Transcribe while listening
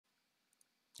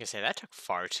I say that took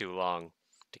far too long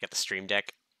to get the Stream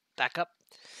Deck back up.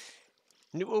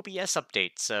 New OBS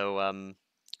update, so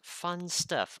fun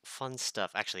stuff, fun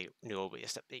stuff. Actually, new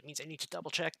OBS update means I need to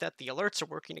double check that the alerts are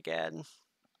working again.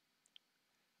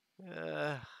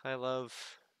 I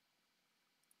love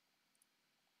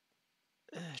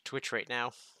Twitch right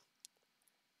now.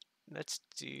 Let's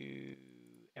do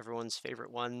everyone's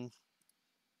favorite one.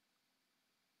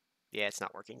 Yeah, it's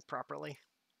not working properly.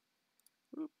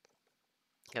 Oop.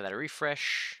 Got that a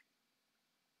refresh.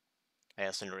 I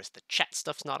also noticed the chat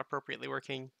stuff's not appropriately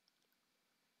working.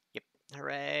 Yep,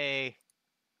 hooray!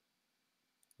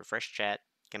 Refresh chat,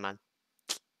 come on.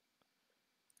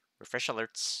 Refresh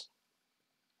alerts.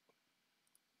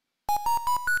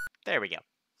 There we go.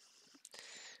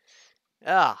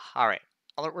 Alright.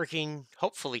 Alert working,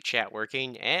 hopefully chat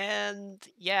working, and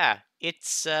yeah,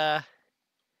 it's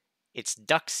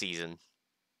duck season.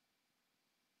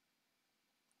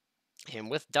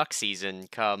 And with duck season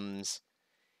comes,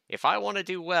 if I want to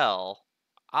do well,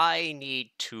 I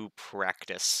need to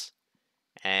practice.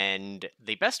 And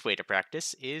the best way to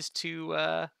practice is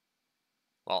to,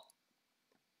 well,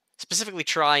 specifically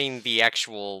trying the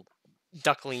actual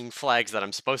duckling flags that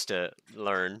I'm supposed to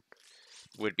learn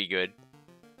would be good.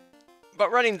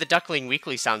 But running the Duckling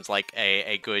Weekly sounds like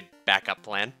a good backup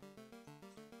plan.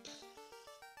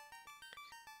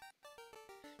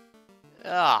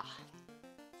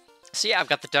 So yeah, I've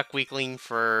got the Duck Weekling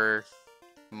for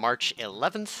March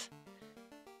 11th.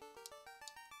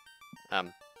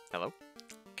 Hello?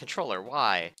 Controller,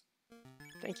 why?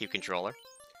 Thank you, controller.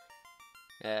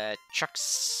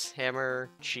 Chuck's hammer,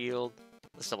 shield.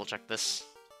 Let's double check this.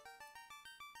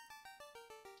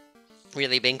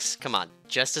 Really, Binks? Come on.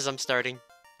 Just as I'm starting,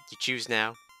 you choose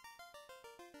now.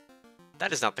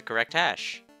 That is not the correct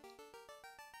hash.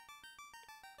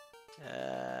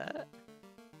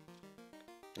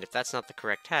 And if that's not the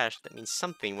correct hash, that means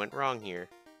something went wrong here.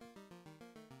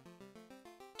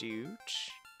 Dude.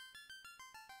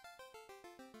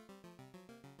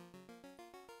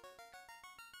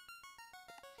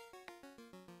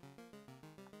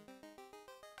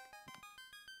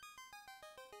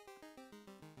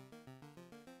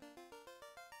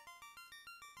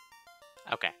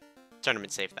 Okay.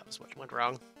 Tournament save, that was what went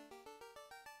wrong.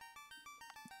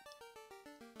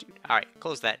 Dude, alright,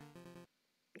 close that.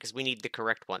 Because we need the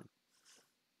correct one.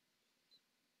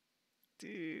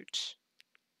 Dude.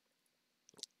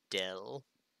 Dell.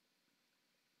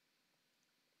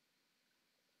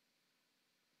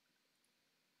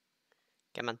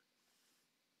 Come on.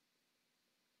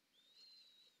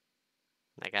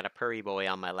 I got a purry boy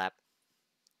on my lap.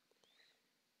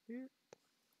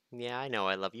 Yeah, I know,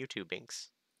 I love you too, Binks.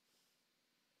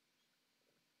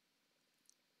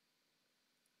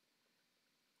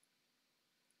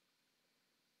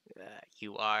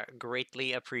 You are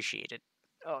greatly appreciated.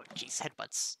 Oh, jeez,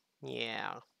 headbutts.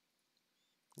 Yeah.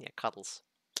 Yeah, cuddles.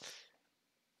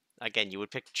 Again, you would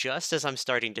pick just as I'm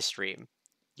starting to stream.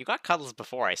 You got cuddles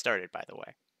before I started, by the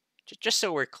way. Just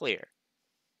so we're clear.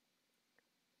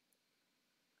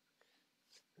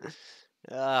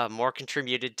 More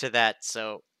contributed to that,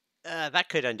 so that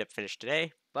could end up finished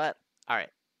today, but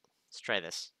alright. Let's try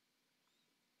this.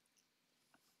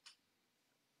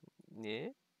 Yeah.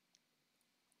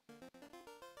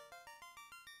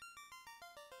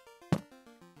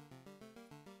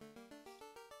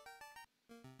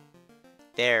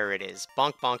 There it is.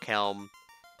 Bonk bonk helm,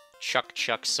 chuck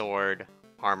chuck sword,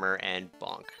 armor, and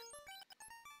bonk.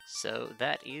 So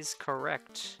that is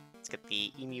correct. Let's get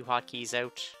the emu hotkeys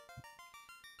out.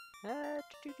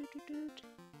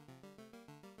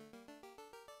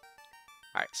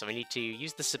 Alright, so I need to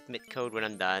use the submit code when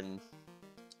I'm done.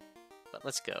 But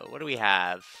let's go. What do we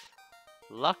have?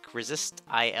 Luck, resist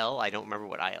IL. I don't remember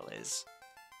what IL is.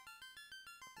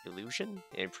 Illusion?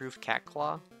 Improved cat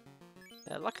claw?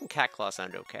 Luck and cat claw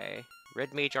sound okay.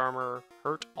 Red mage armor,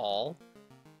 hurt all.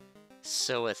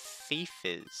 So a thief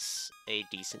is a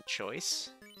decent choice.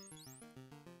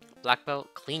 Black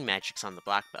belt, clean magic's on the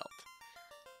black belt.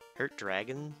 Hurt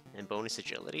dragon and bonus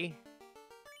agility.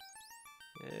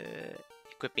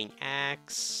 Equipping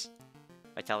axe,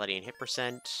 vitality and hit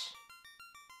percent.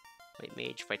 White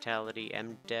mage, vitality,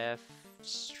 MDef,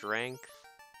 strength.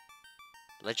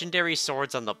 Legendary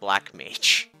swords on the black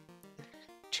mage.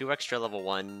 2 extra level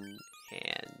 1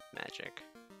 and magic.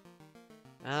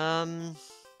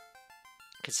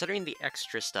 Considering the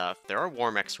extra stuff, there are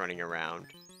war mechs running around.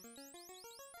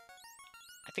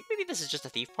 I think maybe this is just a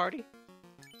thief party?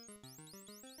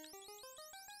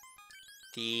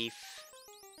 Thief.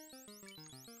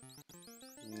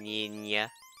 Ninja.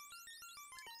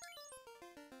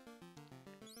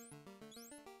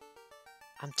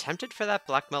 I'm I'm tempted for that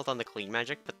black melt on the clean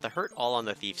magic, but the hurt all on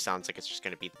the thief sounds like it's just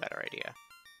going to be the better idea.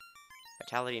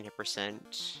 Vitality and hit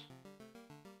percent.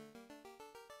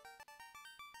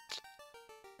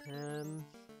 I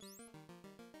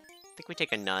think we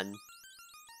take a none.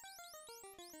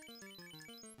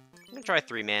 I'm gonna try a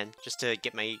 3-man just to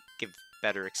give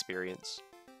better experience.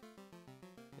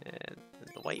 And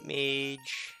the white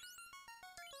mage.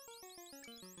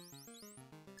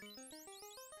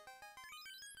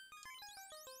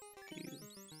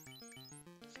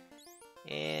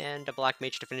 And a black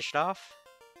mage to finish it off,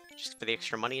 just for the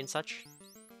extra money and such.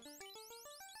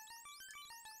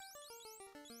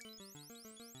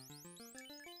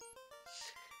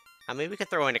 Maybe we could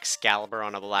throw an Excalibur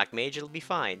on a black mage, it'll be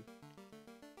fine.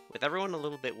 With everyone a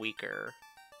little bit weaker,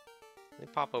 let me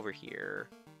pop over here.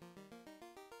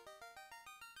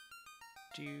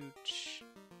 Dude.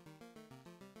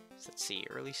 So let's see,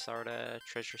 early Sarda,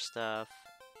 treasure stuff,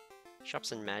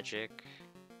 shops and magic.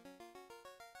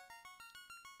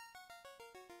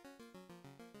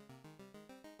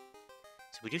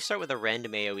 So we do start with a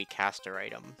random AoE caster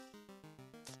item.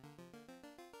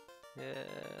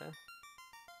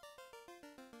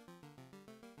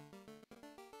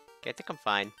 Okay, I think I'm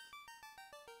fine.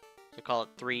 So call it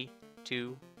 3,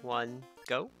 2, 1,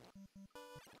 go.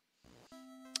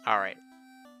 Alright.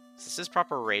 So this is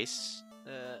proper race.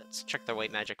 Let's check their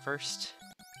white magic first.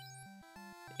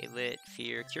 Lit,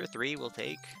 Fear, Cure 3 we'll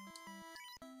take.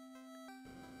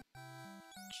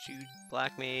 Shoot,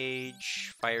 Black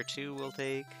Mage, Fire 2 we'll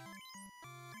take.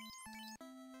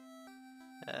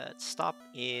 Stop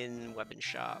in Weapon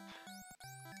Shop.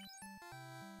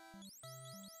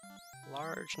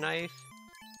 Large Knife.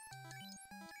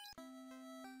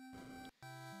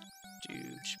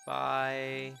 Dude,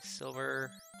 buy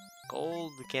silver.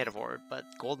 Gold, we can't afford, but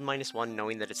gold -1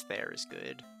 knowing that it's there is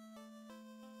good.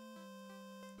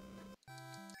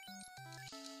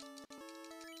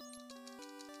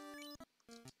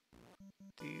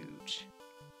 Dude.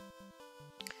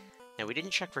 Now we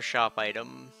didn't check for shop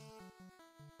item.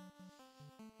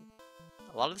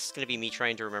 A lot of this is going to be me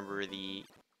trying to remember the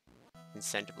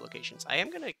incentive locations. I am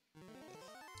going to...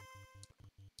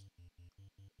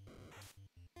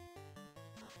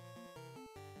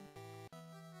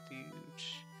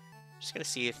 Just going to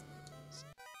see if there's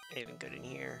anything good in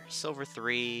here. Silver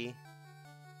 3.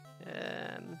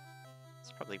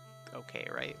 It's probably okay,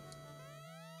 right?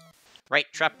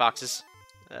 Right, trap boxes.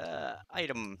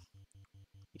 Item.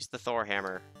 Use the Thor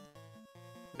hammer.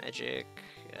 Magic.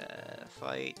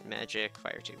 Fight. Magic.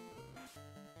 Fire 2.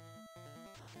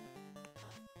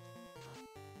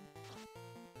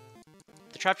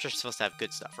 The traps are supposed to have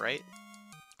good stuff, right?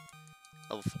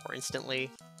 Level 4 instantly.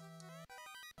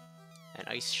 An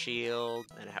ice shield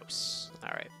and a house.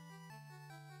 Alright.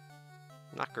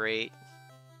 Not great.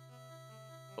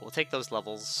 But we'll take those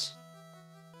levels.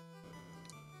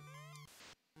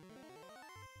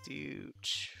 Dude.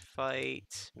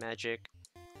 Fight. Magic.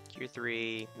 Cure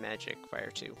 3. Magic. Fire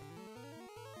 2.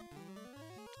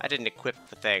 I didn't equip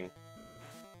the thing.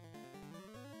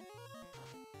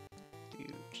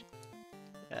 Dude.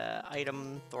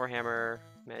 Item. Thor hammer.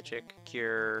 Magic.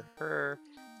 Cure. Her.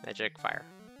 Magic. Fire.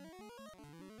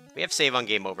 We have save on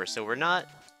game over, so we're not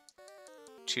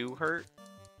too hurt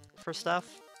for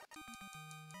stuff.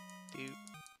 Dude.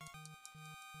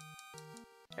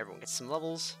 Everyone gets some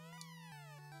levels.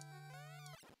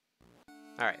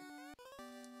 Alright.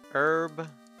 Herb.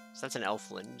 So that's an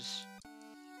Elfland.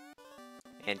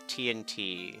 And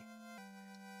TNT.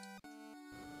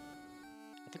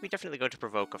 I think we definitely go to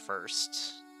Provoca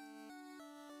first.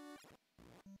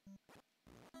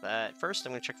 But first,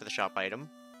 I'm going to check for the shop item.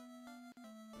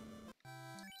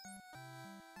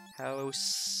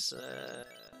 House,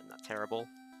 not terrible.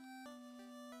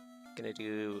 Gonna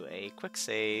do a quick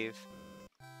save.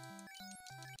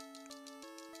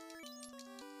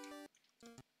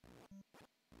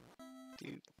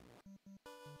 Dude.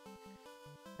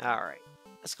 Alright,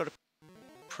 let's go to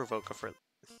Provoca for...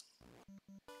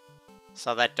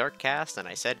 Saw that dark cast and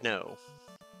I said no.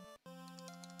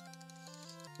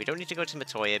 We don't need to go to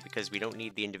Matoya because we don't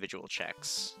need the individual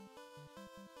checks.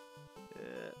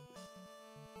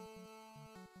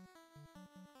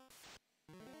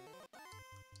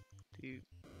 Dude.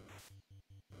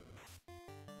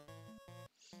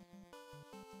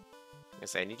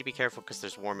 I need to be careful because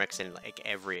there's Warmix in like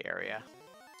every area.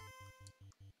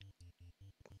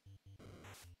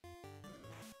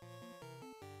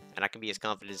 And I can be as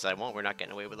confident as I want, we're not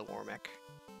getting away with a Warmix.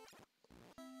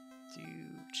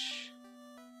 Dude.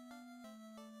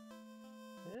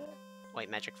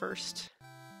 White magic first.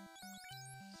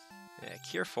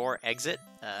 Cure 4, exit,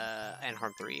 and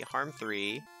harm 3. Harm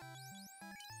 3.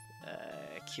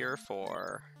 Cure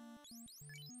 4.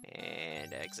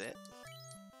 And exit.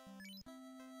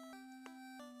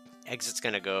 Exit's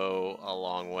gonna go a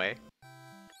long way.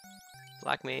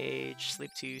 Black Mage,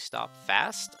 Sleep 2, Stop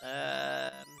Fast.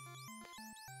 Let's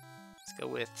go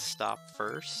with Stop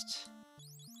first.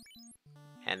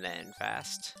 And then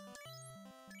Fast.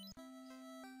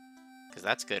 Because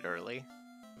that's good early.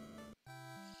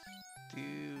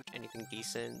 Dude, anything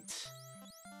decent?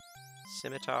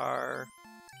 Scimitar.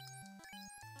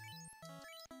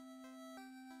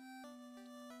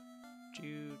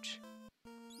 Dude.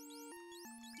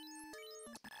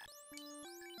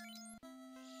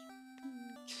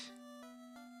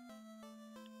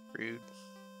 Rude.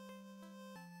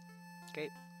 Okay.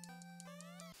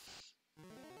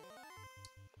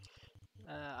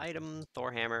 Item,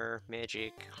 Thor Hammer,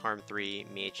 Magic, Harm 3,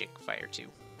 Magic, Fire 2.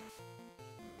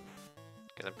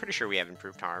 Because I'm pretty sure we have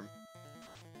improved Harm.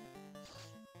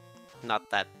 Not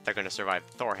that they're going to survive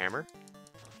Thor Hammer.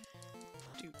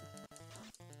 Dude.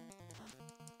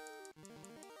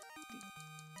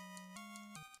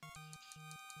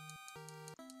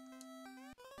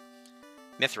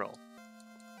 Mithril.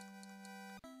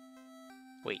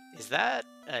 Wait, is that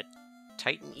a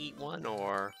Titan Eat one,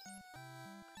 or...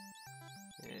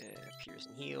 Appears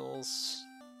and heals.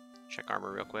 Check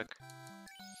armor real quick.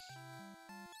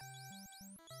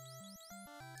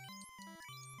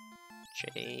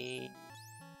 Chain.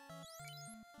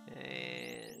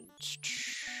 And...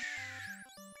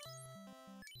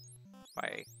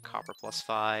 Buy copper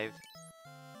 +5.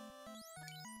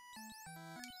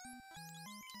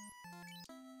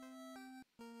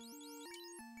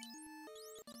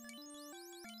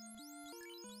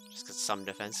 Just 'cause some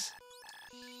defense.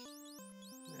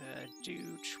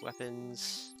 Dude,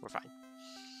 weapons. We're fine.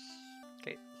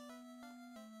 Okay.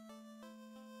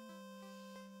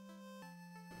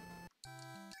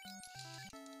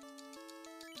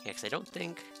 Yeah, because I don't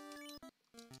think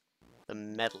the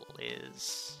metal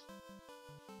is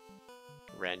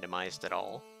randomized at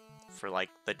all for,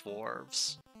 like, the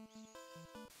dwarves.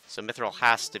 So mithril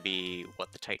has to be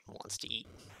what the Titan wants to eat.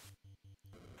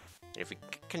 And if we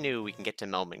canoe, we can get to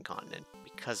Melman Continent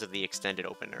because of the extended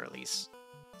open earlies.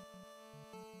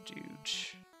 Dude.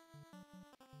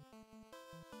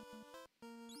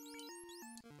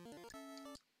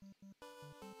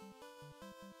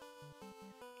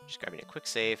 Just grabbing a quick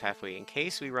save halfway in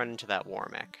case we run into that war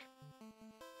mech.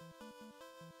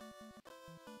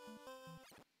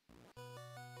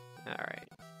 Alright.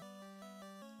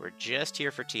 We're just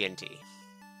here for TNT.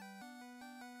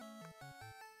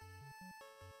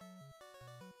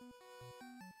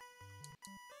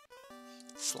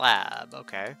 Slab,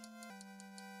 okay.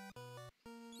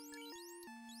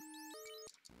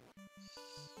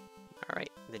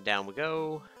 Alright, then down we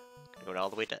go. Gonna go all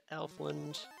the way to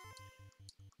Elfland.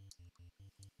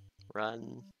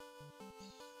 Run.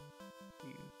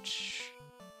 Huge.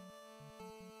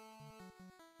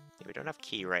 Yeah, we don't have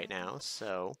key right now,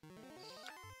 so...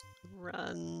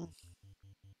 Run.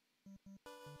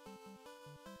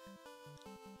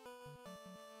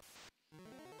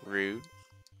 Rude.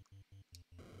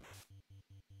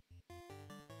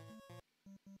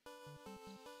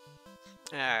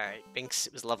 Alright, Binks,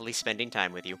 it was lovely spending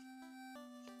time with you.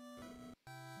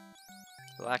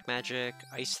 Black Magic,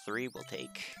 Ice 3 will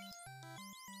take.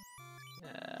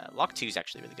 Lock 2 is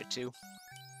actually really good too.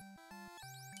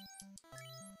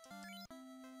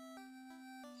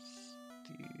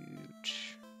 Dude.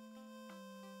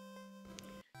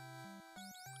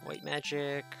 White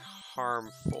Magic,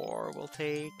 Harm 4 will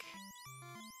take.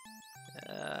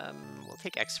 We'll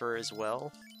take X-Fur as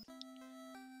well.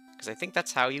 Because I think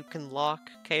that's how you can lock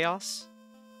Chaos.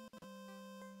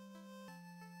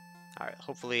 Alright,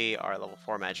 hopefully our level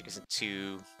 4 magic isn't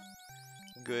too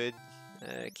good.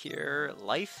 Cure.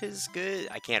 Life is good.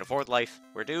 I can't afford life.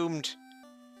 We're doomed.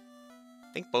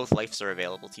 I think both lives are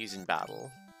available to use in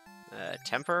battle.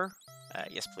 Temper?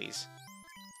 Yes, please.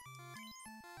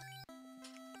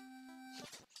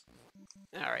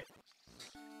 Alright.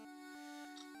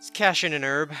 Let's cash in an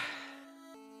herb.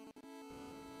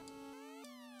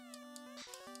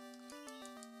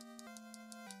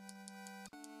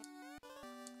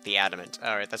 The Adamant.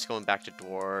 Alright, that's going back to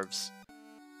dwarves.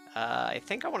 I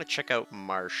think I want to check out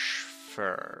Marsh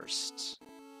first.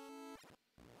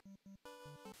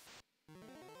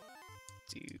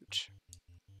 Dude.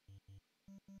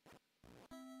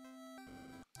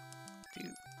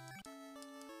 Dude.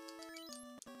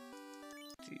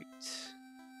 Dude.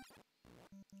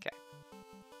 Okay.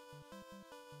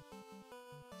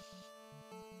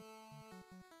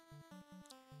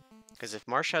 Because if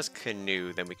Marsh has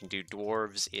Canoe, then we can do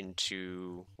dwarves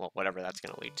into, well, whatever that's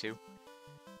going to lead to.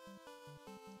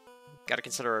 gotta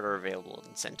consider our available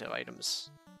incentive items.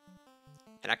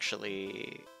 And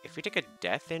actually, if we take a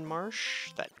death in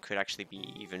Marsh, that could actually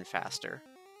be even faster.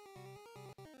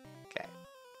 Okay.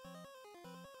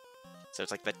 So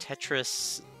it's like the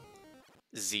Tetris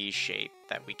Z shape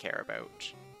that we care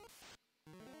about.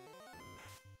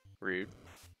 Rude.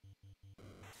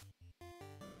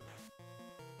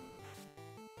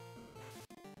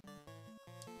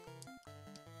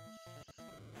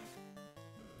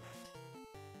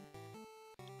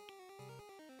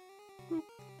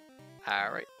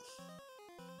 Alright.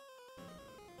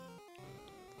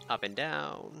 Up and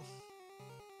down.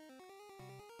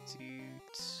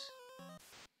 Toot.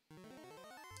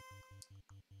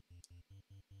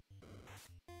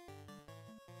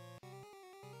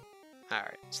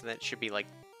 Alright, so that should be like,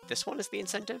 this one is the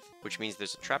incentive, which means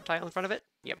there's a trap tile in front of it?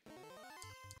 Yep.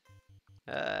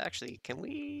 Actually, can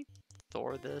we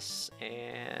Thor this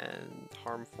and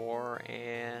Harm 4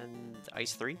 and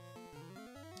Ice 3?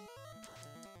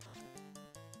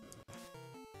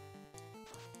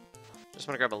 Just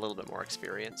want to grab a little bit more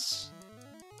experience.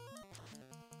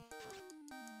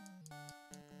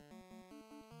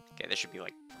 Okay, this should be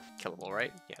like killable,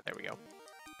 right? Yeah, there we go.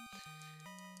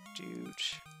 Dude.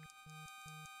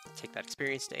 Take that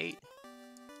experience to 8.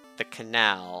 The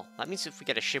canal. That means if we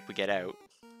get a ship, we get out.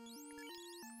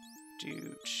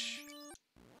 Dude.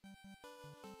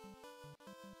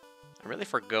 I'm really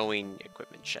foregoing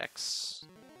equipment checks.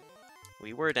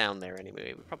 We were down there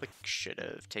anyway. We probably should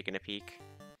have taken a peek.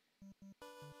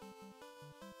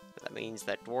 But that means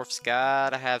that dwarf's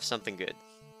gotta have something good.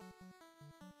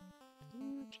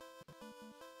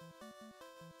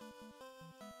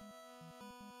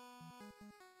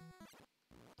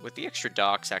 With the extra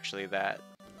docks, actually, that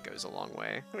goes a long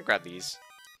way. I'm gonna grab these.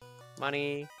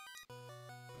 Money.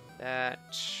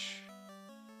 That.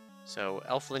 So,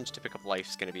 Elfland to pick up life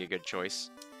is gonna be a good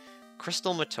choice.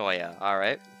 Crystal Matoya,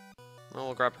 alright. Well,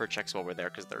 we'll grab her checks while we're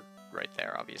there, because they're right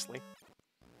there, obviously.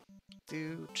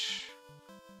 Dude.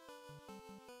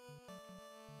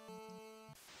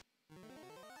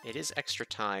 It is extra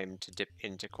time to dip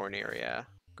into Corneria.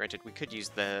 Granted, we could use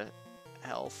the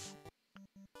health.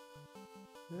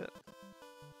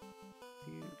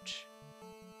 Huge.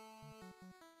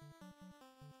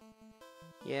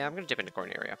 Yeah, I'm gonna dip into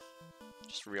Corneria.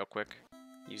 Just real quick.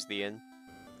 Use the inn.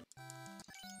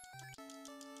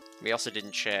 We also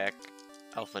didn't check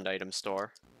Elfland item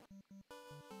store.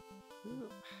 Ooh.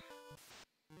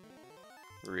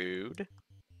 Rude.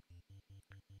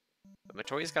 But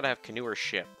Matoya's gotta have canoe or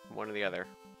ship. One or the other.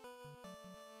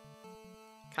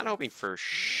 Kinda hoping for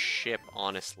ship,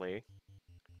 honestly.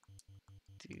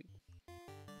 Dude.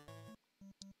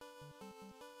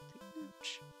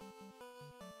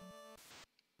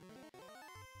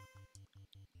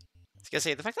 I was gonna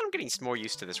say, the fact that I'm getting more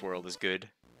used to this world is good.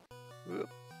 Whoop.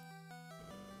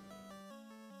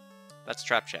 That's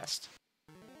trap chest.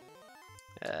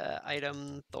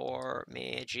 Item, Thor,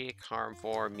 magic, harm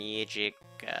 4, magic,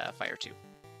 fire 2.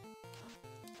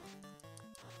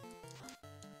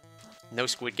 No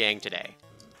Squid Gang today.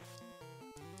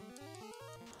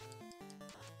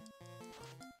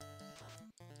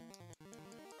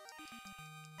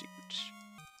 Dude.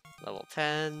 Level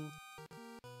 10.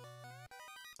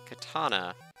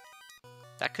 Katana.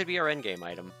 That could be our endgame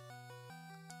item.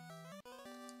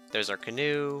 There's our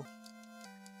canoe.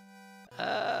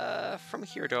 From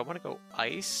here, do I want to go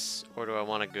ice, or do I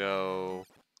want to go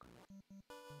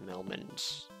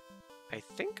Melmond? I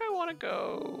think I want to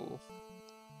go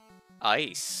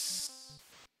ice.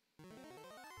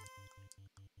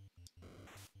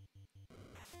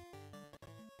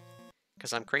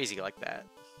 Because I'm crazy like that.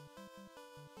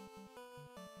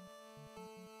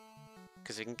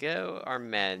 Because we can go our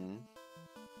men.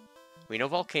 We know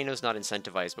Volcano's not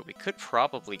incentivized, but we could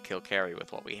probably kill Carrie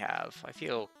with what we have. I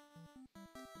feel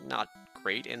not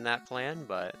great in that plan,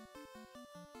 but...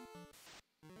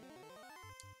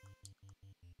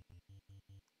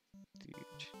 Dude.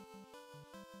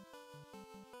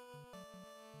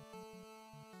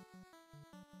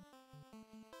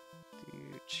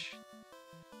 Dude.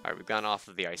 Alright, we've gone off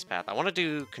of the ice path. I want to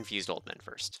do Confused Old Men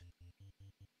first.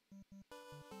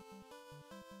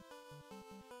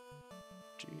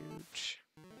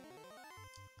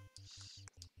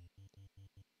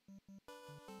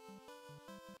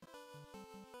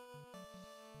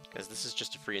 Because this is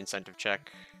just a free incentive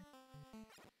check.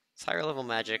 It's higher level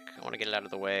magic. I want to get it out of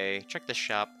the way. Check this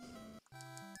shop.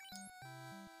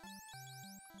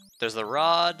 There's the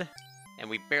rod, and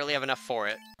we barely have enough for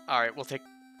it. Alright, we'll take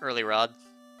early rod.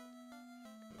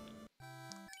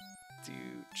 Dude.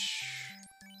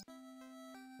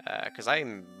 Because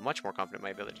I'm much more confident in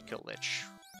my ability to kill Lich.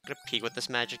 Gonna peek what this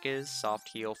magic is. Soft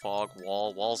heal, fog,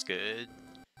 wall. Wall's good.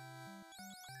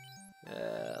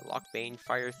 Lockbane,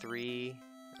 fire 3.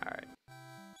 Alright.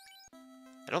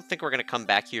 I don't think we're gonna come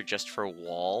back here just for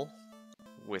wall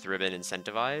with ribbon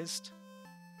incentivized.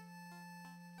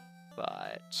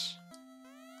 But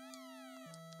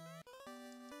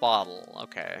bottle,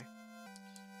 okay.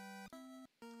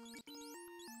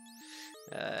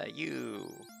 You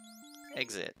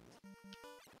exit.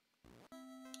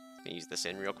 Let me use this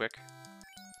in real quick.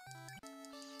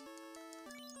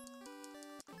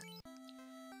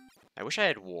 I wish I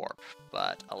had warp,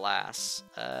 but alas.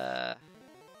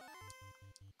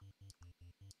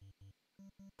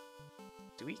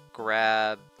 Do we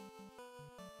grab...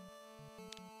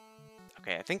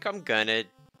 Okay, I think I'm gonna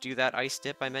do that ice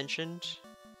dip I mentioned.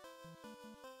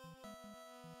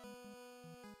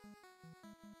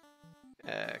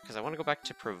 Because I want to go back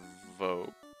to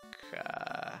provoke.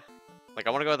 Like, I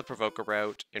want to go the provoker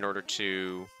route in order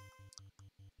to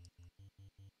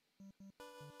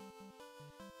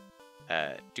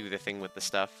do the thing with the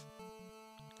stuff.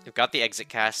 We've got the exit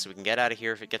cast, so we can get out of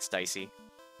here if it gets dicey.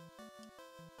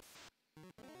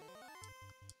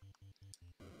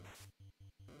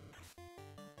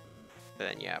 But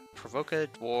then, yeah, Provoca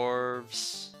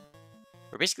Dwarves.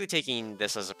 We're basically taking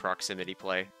this as a proximity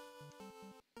play.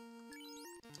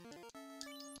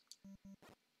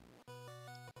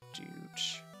 Dude.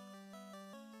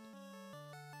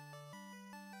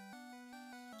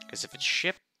 Because if it's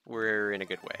ship, we're in a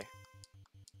good way.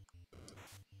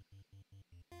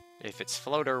 If it's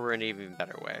floater, we're in an even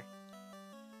better way.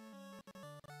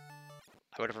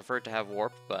 I would have preferred to have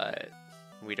warp, but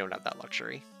we don't have that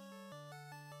luxury.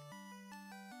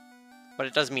 But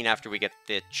it does mean after we get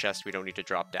the chest, we don't need to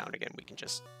drop down again. We can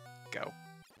just go.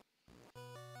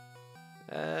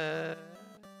 I'm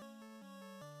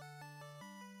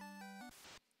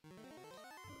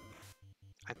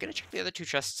gonna check the other two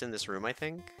chests in this room, I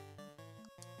think.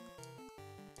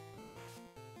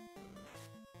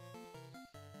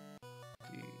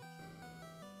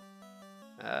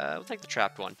 We'll take the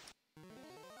trapped one.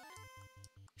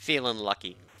 Feeling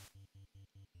lucky.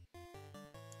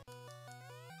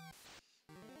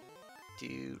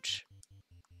 Dude.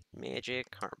 Magic,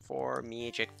 harm 4,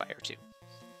 magic, fire 2.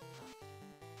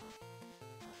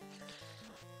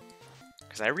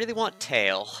 Because I really want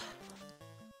tail.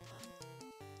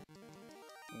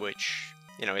 Which,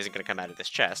 you know, isn't going to come out of this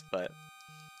chest, but...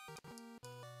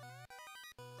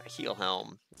 a heal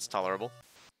helm, it's tolerable.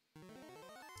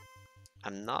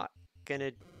 I'm not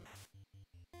gonna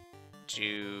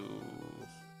do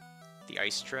the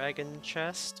Ice Dragon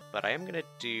chest, but I am gonna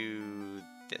do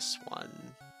this one.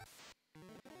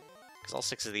 Because all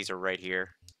 6 of these are right here.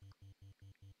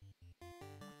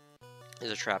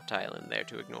 There's a trap tile in there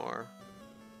to ignore.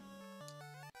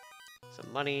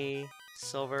 Some money,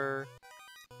 silver,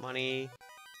 money,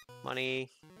 money.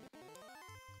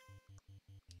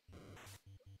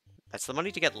 That's the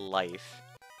money to get life.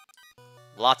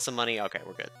 Lots of money. Okay,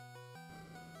 we're good.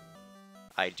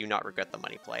 I do not regret the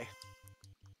money play.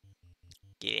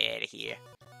 Get out of here.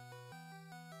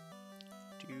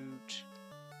 Dude.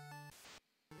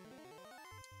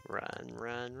 Run,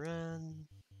 run, run.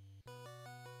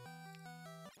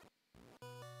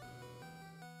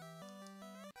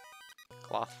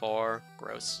 Cloth 4.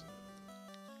 Gross.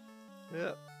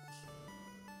 Yep.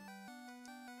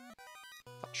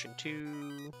 Function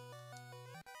 2.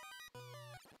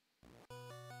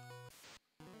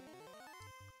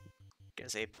 Gonna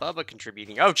say Bubba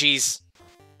contributing. Oh, jeez!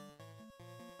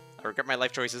 I regret my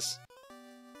life choices.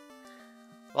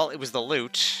 Well, it was the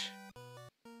loot.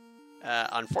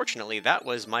 Unfortunately, that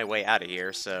was my way out of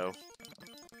here, so...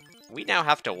 we now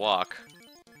have to walk.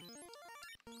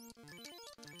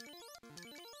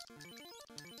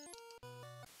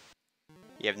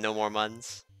 You have no more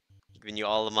muns. Giving you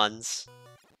all the muns.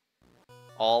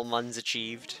 All muns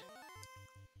achieved.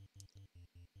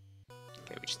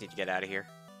 Okay, we just need to get out of here.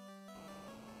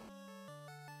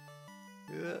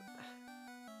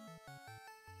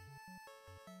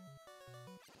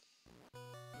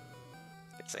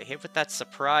 It's a hit with that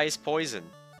surprise poison.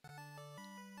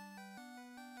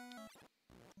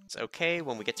 It's okay,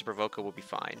 when we get to Provoca, we'll be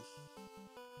fine.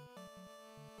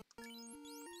 I'm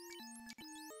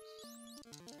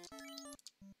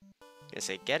gonna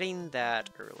say, getting that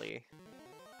early.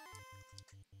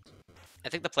 I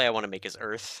think the play I want to make is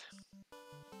Earth.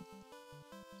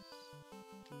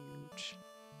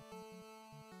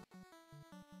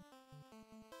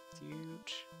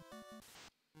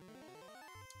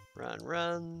 Run,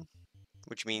 run.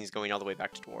 Which means going all the way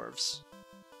back to dwarves.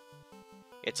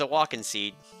 It's a walk-in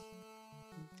seed.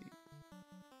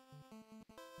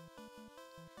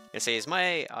 I say, is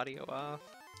my audio off?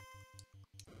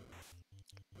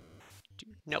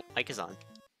 Nope, mic is on.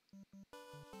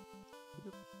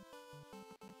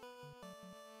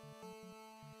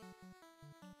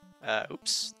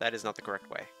 Oops, that is not the correct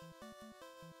way.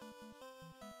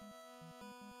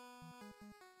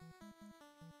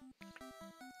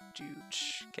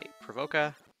 Okay,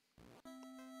 Provoca.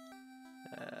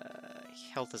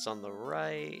 Health is on the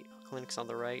right. Clinic's on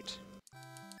the right.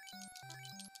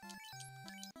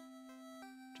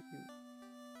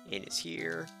 In is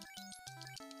here.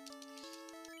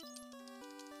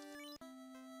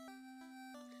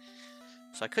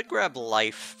 So I could grab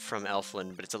life from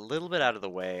Elfland, but it's a little bit out of the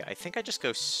way. I think I just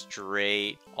go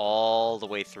straight all the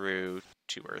way through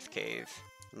to Earth Cave.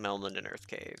 Melmond and Earth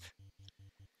Cave.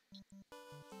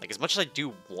 Like, as much as I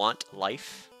do want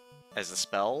life as a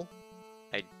spell,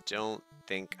 I don't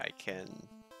think I can...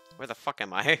 Where the fuck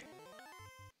am I?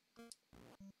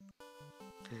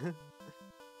 Dude.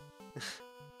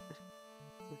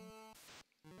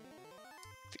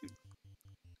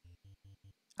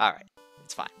 Alright,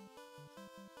 it's fine.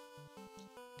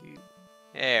 Dude.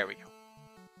 There we go.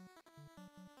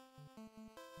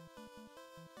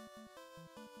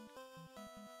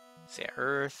 So yeah,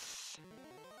 Earth.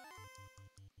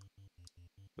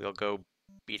 We'll go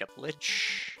beat up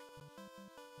Lich.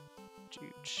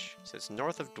 Dude. So it's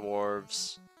north of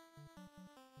Dwarves.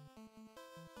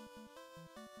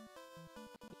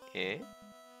 Eh?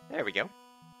 There we go.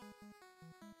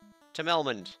 To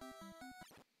Melmond.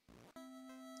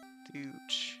 Dude.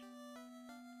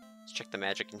 Let's check the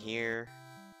magic in here.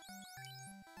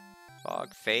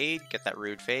 Fog, Fade. Get that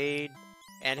Rude Fade.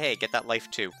 And hey, get that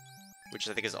life too. Which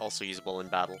I think is also usable in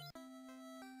battle.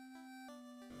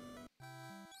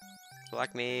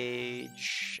 Black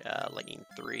Mage. Lightning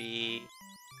 3.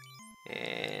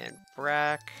 And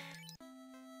Brack.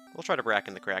 We'll try to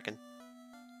Bracken the Kraken.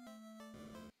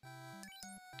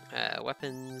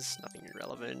 Weapons, nothing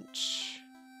relevant.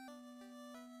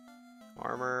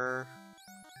 Armor.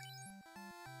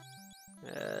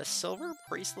 Silver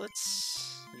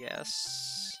bracelets,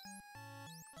 yes.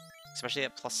 Especially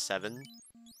at +7.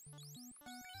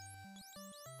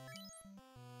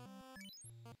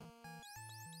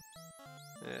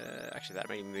 Actually, that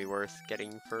might even be worth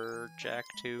getting for Jack,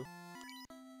 too.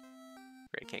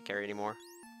 Great, can't carry anymore.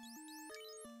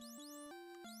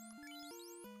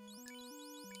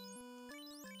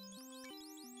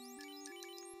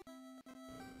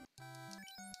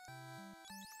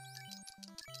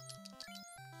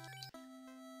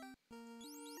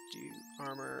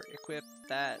 Armor, equip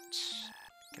that.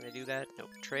 Can I do that? Nope.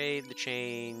 Trade the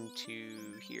chain to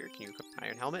here. Can you equip an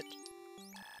iron helmet?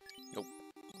 Nope.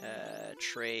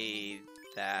 Trade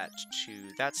that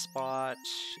to that spot.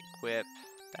 Equip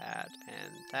that,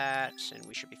 and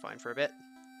we should be fine for a bit.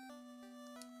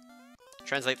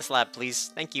 Translate the slab,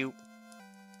 please. Thank you.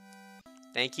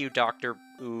 Thank you, Dr.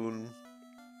 Oon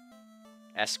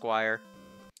Esquire.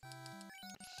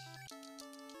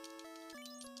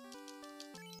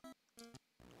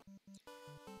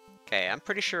 Okay, I'm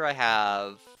pretty sure I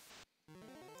have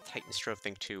Titan Stroke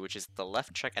thing too, which is the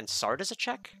left check, and Sard is a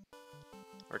check?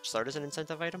 Or Sard is an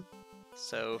incentive item?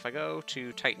 So if I go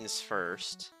to Titans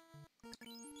first...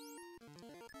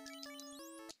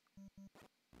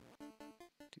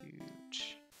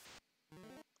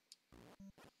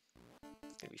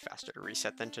 It's gonna be faster to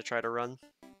reset than to try to run.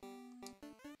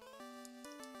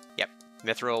 Yep,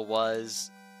 Mithril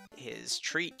was his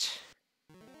treat.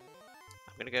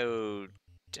 I'm gonna go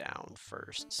down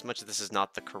first. As much as this is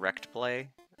not the correct play,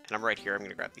 and I'm right here, I'm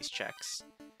going to grab these checks.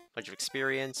 Bunch of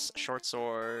experience, a short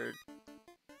sword,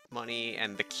 money,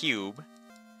 and the cube.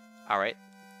 Alright,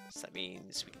 so that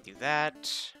means we can do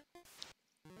that.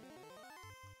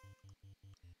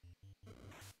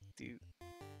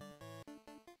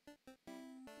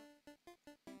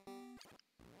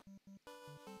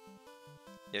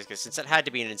 Yes, because since it had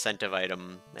to be an incentive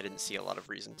item, I didn't see a lot of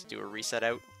reason to do a reset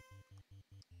out.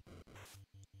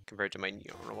 Compared to my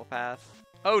normal path.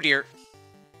 Oh dear!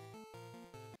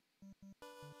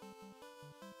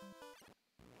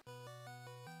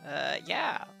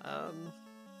 Yeah,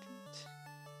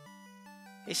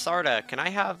 Hey Sarda, can I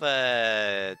have,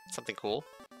 something cool?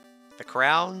 The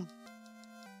crown?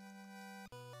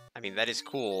 I mean, that is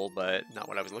cool, but not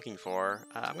what I was looking for.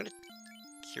 I'm gonna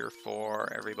cure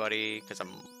for everybody, because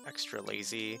I'm extra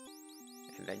lazy,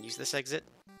 and then use this exit.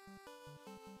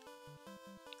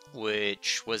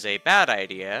 Which was a bad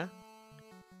idea,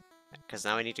 because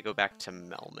now I need to go back to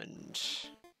Melmond.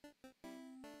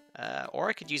 Or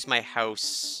I could use my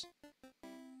house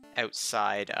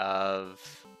outside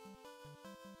of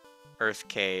Earth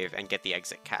Cave and get the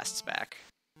exit casts back.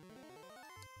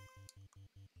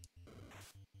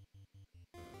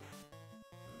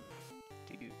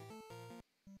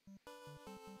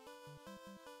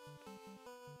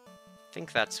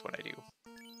 think that's what I do.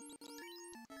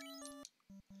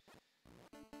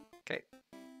 Okay.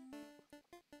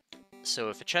 So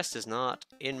if a chest is not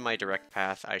in my direct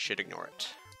path, I should ignore it.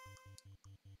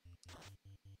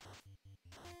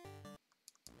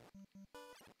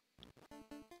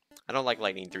 I don't like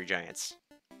lightning through giants.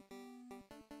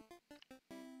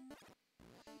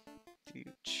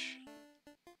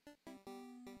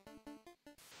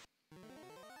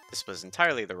 This was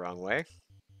entirely the wrong way.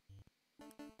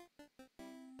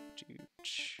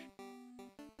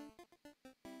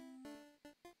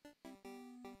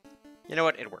 You know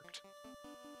what? It worked.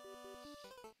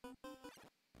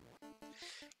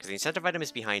 Because the incentive item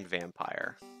is behind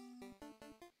Vampire.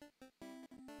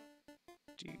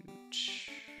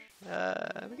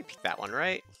 We can pick that one,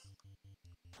 right?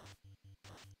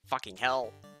 Fucking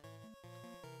hell.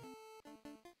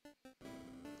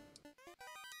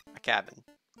 A cabin.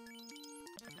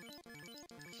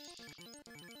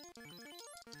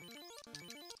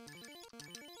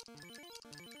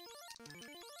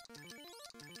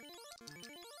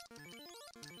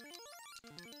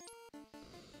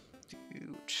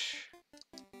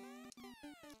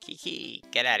 Kiki,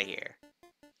 get out of here.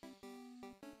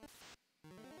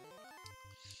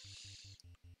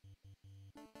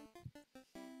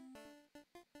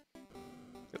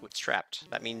 Ooh, it's trapped.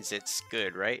 That means it's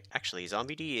good, right? Actually,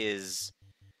 Zombie D is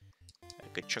a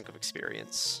good chunk of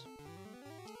experience.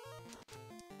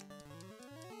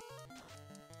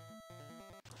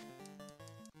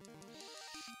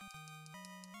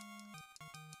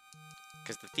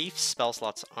 Because the Thief's spell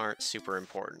slots aren't super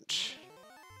important.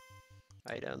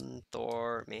 Item,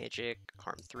 Thor, Magic,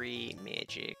 Harm 3,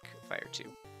 Magic, Fire 2.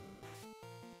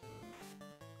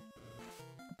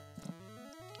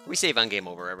 We save on game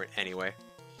over anyway.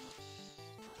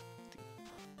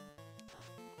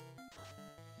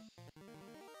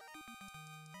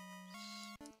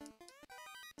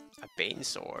 A Bane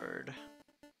Sword.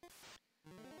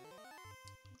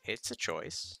 It's a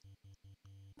choice.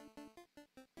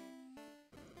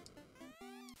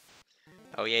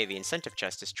 Oh yay, the incentive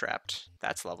chest is trapped.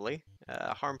 That's lovely.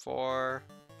 Harm 4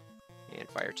 and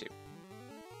Fire 2.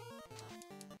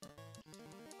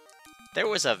 There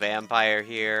was a vampire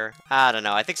here. I don't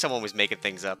know, I think someone was making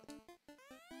things up.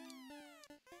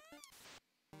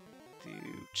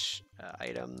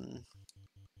 Item.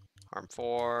 Harm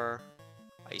 4.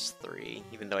 Ice 3.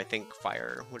 Even though I think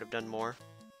Fire would have done more.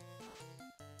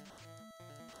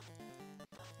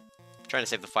 I'm trying to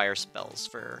save the Fire spells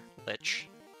for Lich.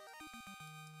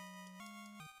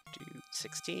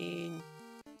 16.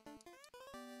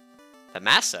 The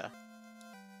Massa.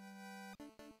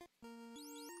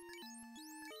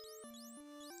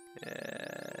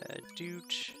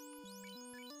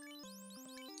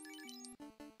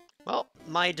 Well,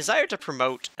 my desire to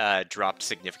promote dropped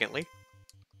significantly.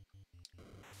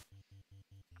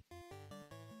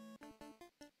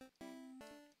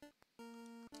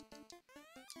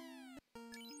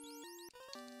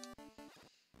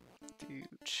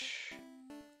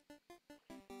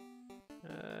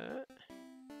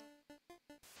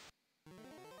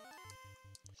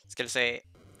 I was gonna say,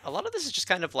 a lot of this is just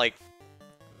kind of like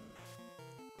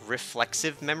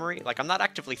reflexive memory. Like, I'm not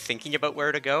actively thinking about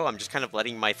where to go, I'm just kind of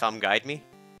letting my thumb guide me.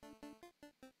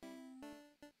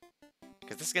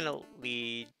 Because this is gonna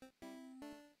lead...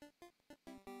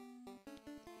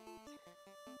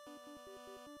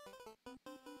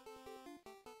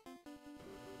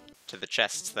 to the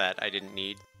chests that I didn't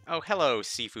need. Oh, hello,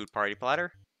 seafood party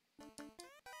platter.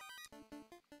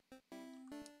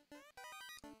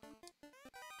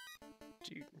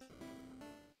 Dude.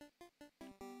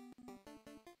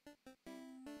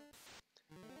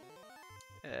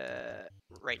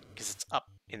 Right, because it's up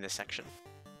in this section.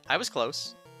 I was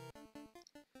close.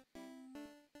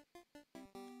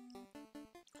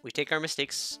 We take our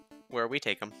mistakes where we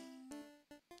take them.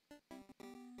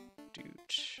 Dude.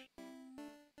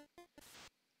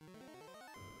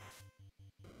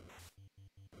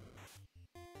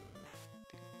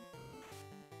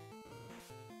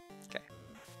 Okay,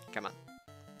 come on.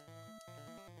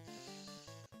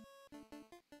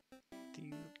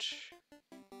 Dude.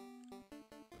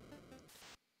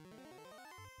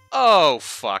 Oh,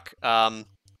 fuck.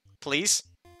 Please?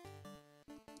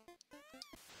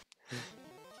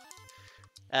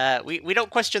 We don't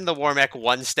question the war mech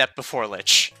one step before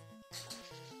Lich.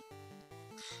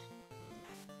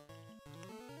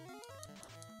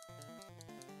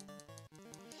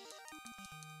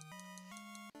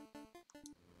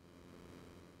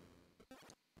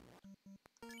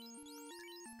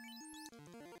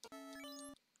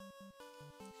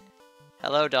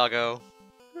 Hello, doggo.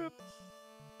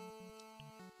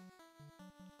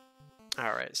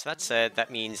 Alright, so that said,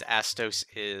 that means Astos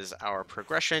is our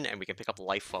progression, and we can pick up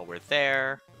life while we're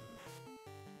there.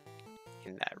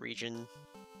 In that region.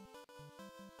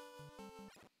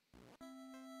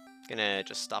 Gonna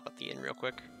just stop at the inn real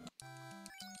quick.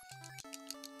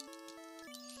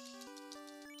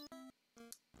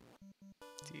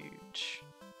 Huge.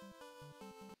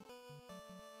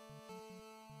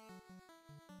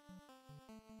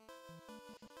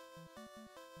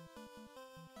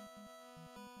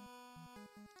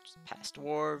 Just past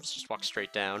dwarves, just walk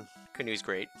straight down. Canoe's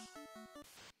great.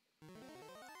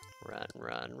 Run,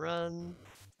 run, run.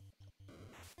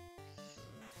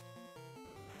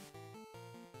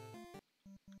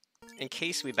 In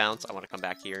case we bounce, I want to come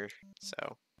back here,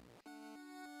 so...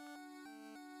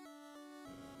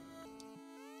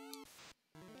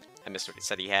 I missed what he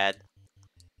said he had.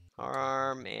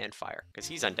 Arm and fire, because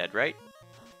he's undead, right?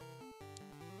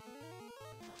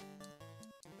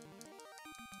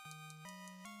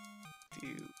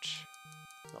 Huge.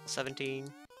 Level 17.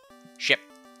 Ship.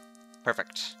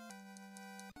 Perfect.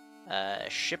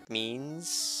 Ship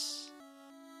means...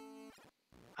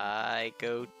 I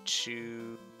go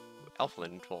to...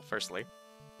 Elfland, well, firstly.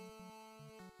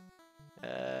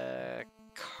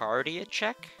 Cardia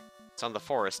check? It's on the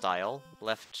forest isle,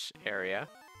 left area.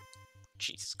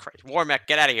 Jesus Christ. Warmech,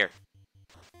 get out of here!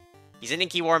 He's an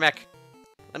inky Warmech!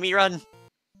 Let me run!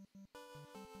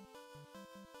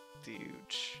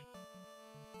 Dude.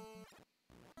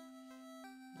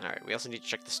 Alright, we also need to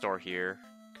check the store here,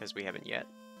 because we haven't yet.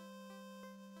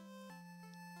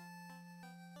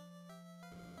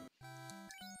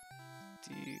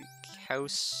 Duke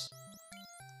house.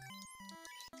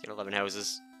 Let's get 11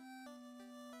 houses.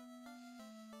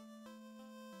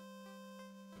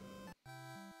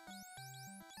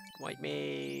 White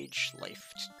Mage,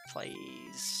 life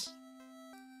plays.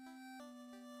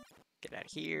 Get out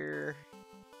of here.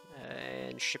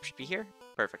 And ship should be here.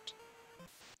 Perfect.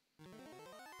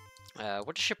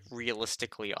 What does ship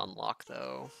realistically unlock,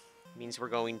 though? It means we're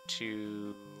going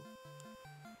to...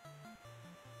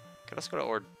 Let's go to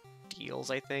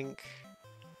Ordeals, I think.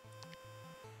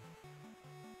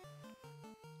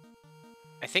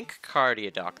 I think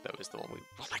Cardiadoc, though, is the one we...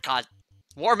 Oh my god!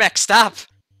 Warmech, stop!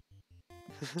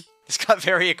 This got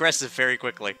very aggressive very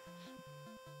quickly.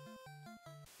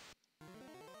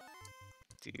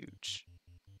 Dude.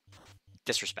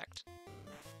 Disrespect.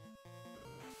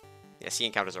 Yeah, sea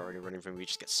encounters are already running from me. We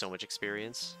just get so much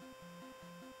experience.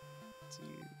 Dude.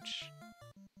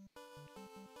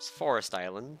 It's Forest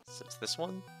Island, so it's this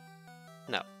one?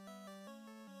 No.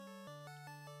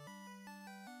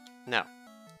 No.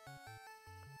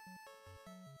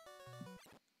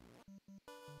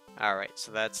 Alright,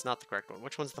 so that's not the correct one.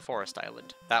 Which one's the Forest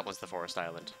Island? That one's the Forest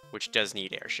Island, which does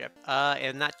need airship.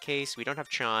 In that case, we don't have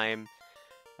Chime.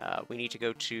 We need to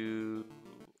go to...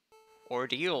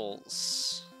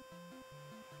 Ordeals.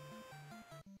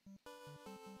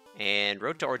 And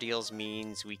Road to Ordeals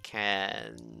means we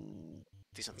can...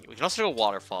 do something. We can also do a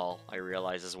waterfall, I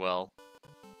realize, as well.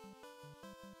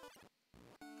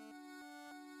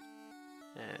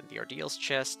 And the Ordeals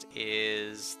chest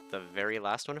is the very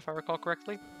last one, if I recall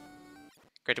correctly.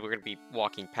 Granted, we're going to be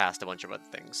walking past a bunch of other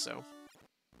things, so...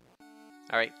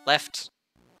 Alright, left.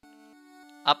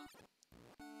 Up.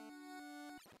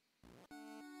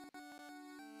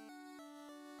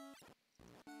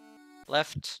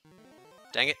 Left.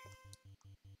 Dang it.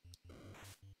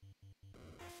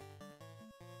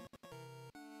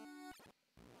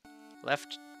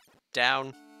 Left.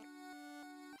 Down.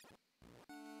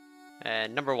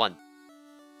 And number 1.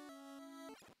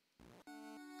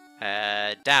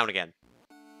 Down again.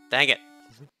 Dang it.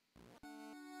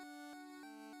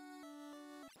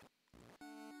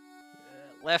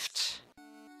 Left.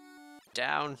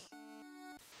 Down.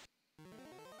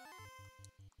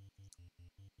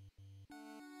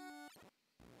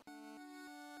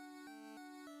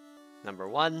 Number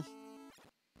 1.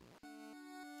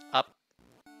 Up.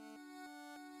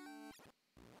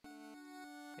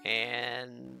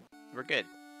 And we're good.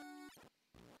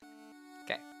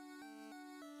 Okay.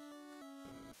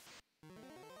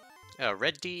 Oh,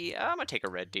 red D? I'm gonna take a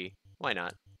red D. Why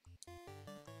not?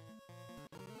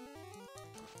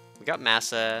 We got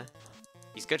Massa.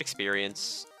 He's good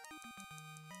experience.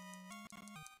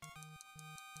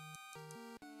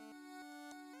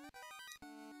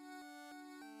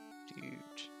 Dude.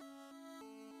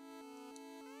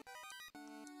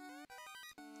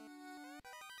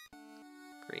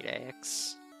 Great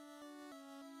Axe.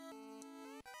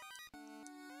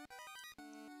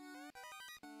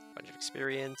 Bunch of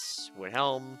experience. Wood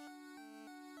Helm.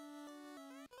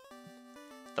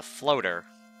 The Floater.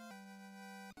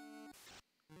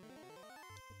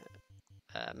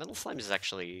 Metal Slime is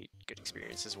actually a good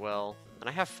experience as well. And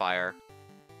I have fire.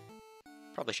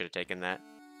 Probably should have taken that.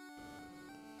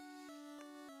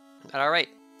 Alright.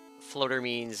 Floater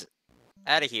means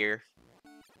out of here.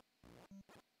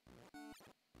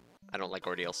 I don't like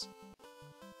ordeals.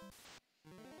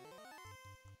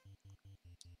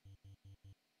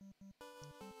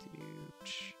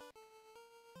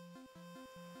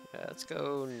 Let's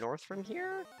go north from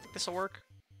here. I think this'll work.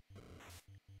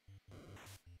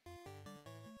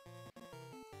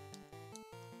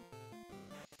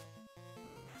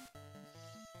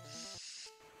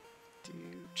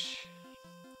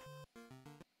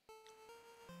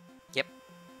 Yep.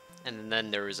 And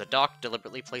then there was a dock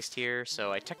deliberately placed here,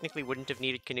 so I technically wouldn't have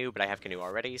needed canoe, but I have canoe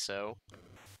already, so...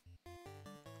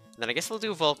 And then I guess we'll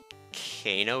do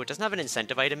volcano. It doesn't have an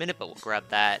incentive item in it, but we'll grab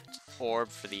that orb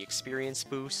for the experience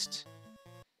boost.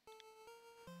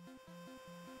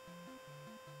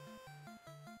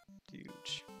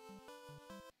 Huge.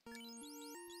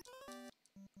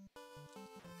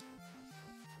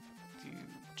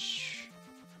 Huge.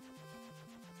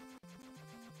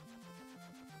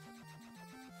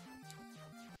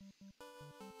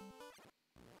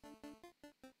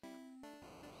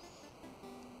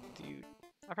 Dude,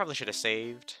 I probably should have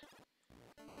saved.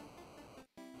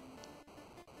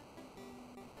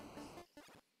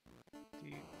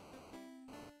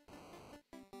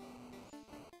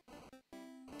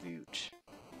 Huge.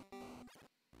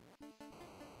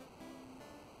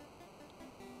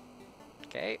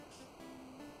 Okay.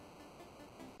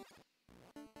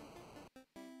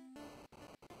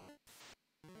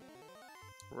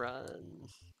 Run.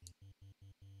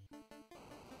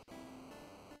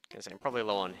 Guess I'm probably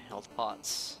low on health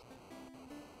pots.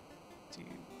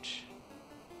 Huge.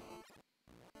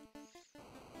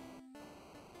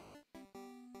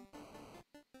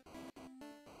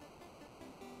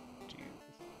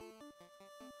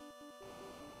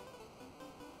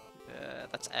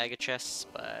 That's Aga chests,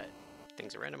 but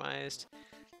things are randomized.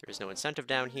 There is no incentive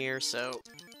down here, so...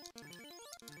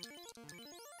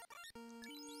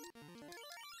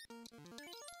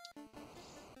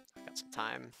 I've got some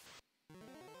time.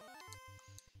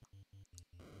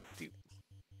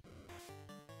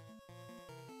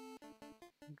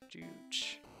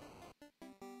 Huge.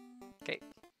 Okay.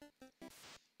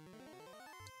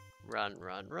 Run,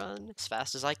 run, run, as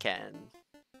fast as I can.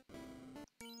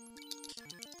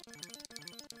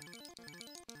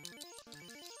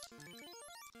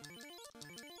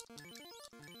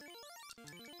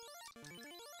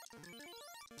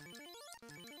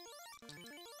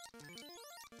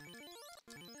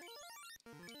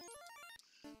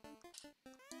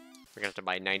 We're gonna have to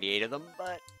buy 98 of them,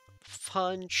 but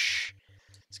punch.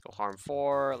 Let's go harm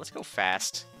 4. Let's go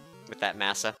fast with that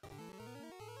massa.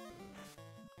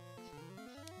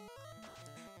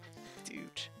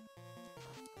 Dude.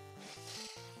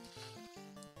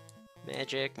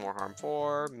 Magic, more harm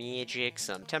 4. Magic,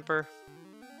 some temper.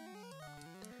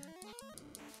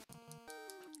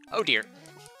 Oh dear.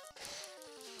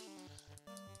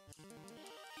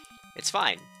 It's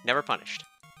fine. Never punished.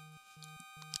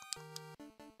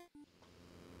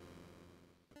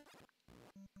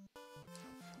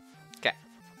 Okay.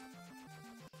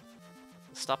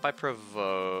 Stop by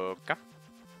Provoca.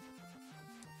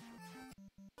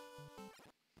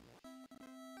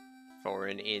 For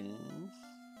an in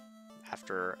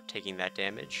after taking that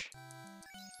damage.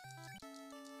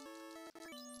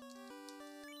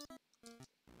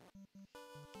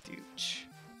 Huge.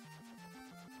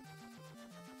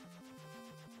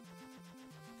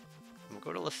 We'll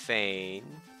go to Lefane.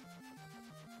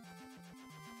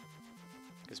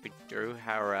 Because we drew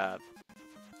our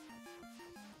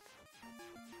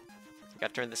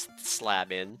gotta turn this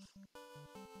slab in.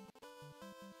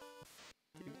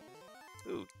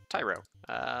 Ooh, Tyro.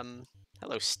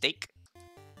 Hello, Steak.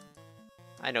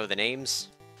 I know the names.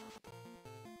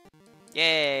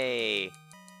 Yay!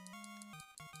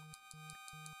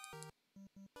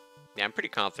 Yeah, I'm pretty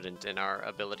confident in our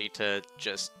ability to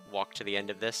just walk to the end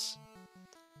of this.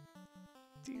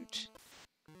 Dude.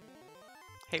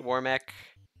 Hey, Warmech.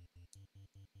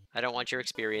 I don't want your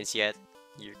experience yet.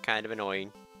 You're kind of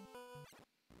annoying.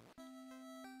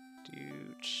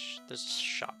 Dude, there's a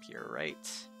shop here, right?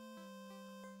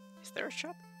 Is there a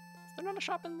shop? Is there not a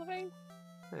shop in Levane?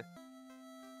 Huh.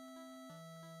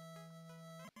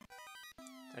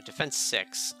 Defense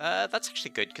 6. That's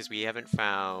actually good because we haven't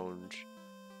found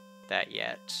that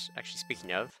yet. Actually,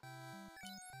 speaking of,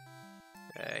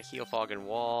 heal, fog, and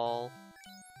wall.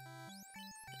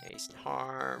 Haste and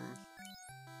harm.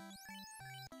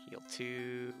 Heal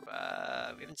 2.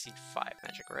 We haven't seen 5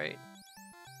 magic, right?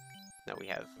 No, we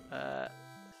have.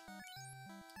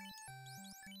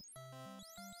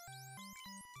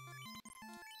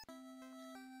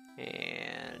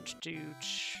 And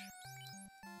Dooch.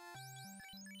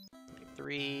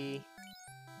 3.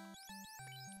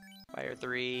 Fire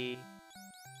 3.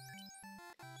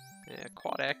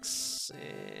 Quad X.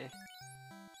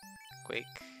 Quake.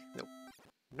 Nope.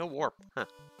 No warp. Huh.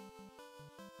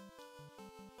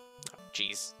 Oh,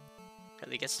 jeez.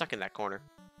 Really get stuck in that corner.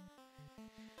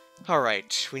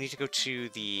 Alright, we need to go to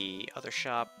the other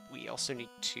shop. We also need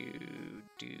to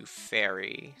do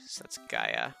Fairy. So that's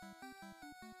Gaia.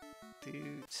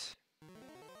 Dude.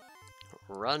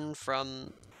 Run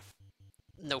from...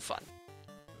 no fun.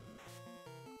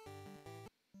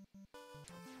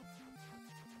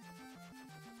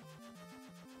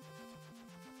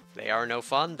 They are no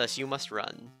fun, thus you must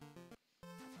run.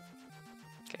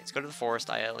 Okay, let's go to the forest,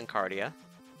 Isle and Cardia.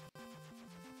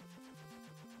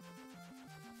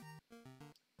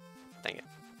 Dang it.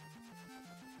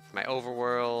 My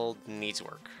overworld needs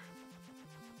work.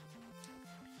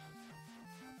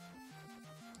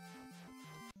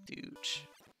 Dude.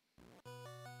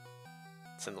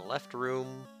 It's in the left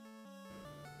room.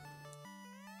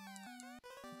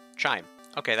 Chime.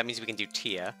 Okay, that means we can do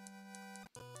Tia.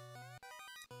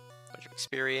 Bunch of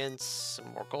experience, some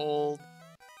more gold.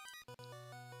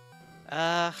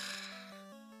 Okay,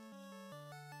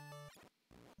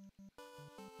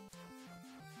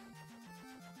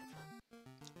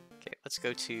 let's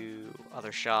go to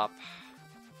other shop.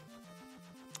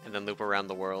 And then loop around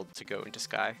the world to go into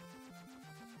Sky.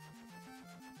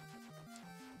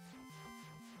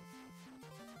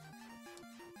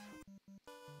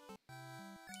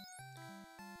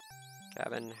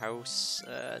 Cabin, house,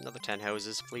 another 10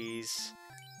 houses, please.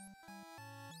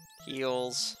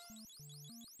 Heals.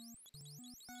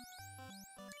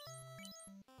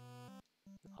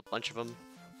 A bunch of them.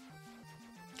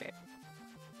 Okay.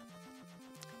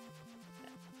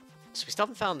 So we still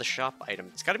haven't found the shop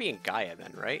item. It's gotta be in Gaia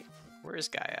then, right? Where is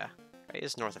Gaia? Gaia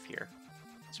is north of here.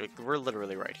 So we're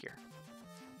literally right here.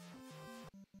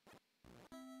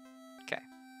 Okay.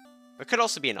 It could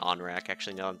also be an on-rack,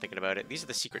 actually, now I'm thinking about it. These are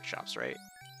the secret shops, right?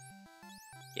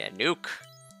 Yeah, nuke.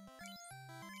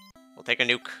 We'll take a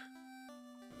nuke.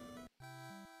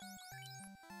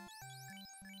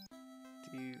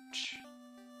 Huge.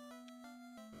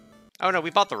 Oh no, we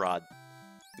bought the rod.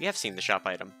 We have seen the shop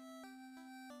item.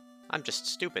 I'm just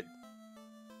stupid.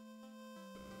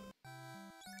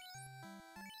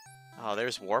 Oh,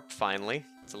 there's warp, finally.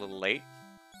 It's a little late.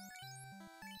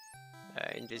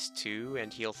 Invis 2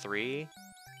 and heal 3.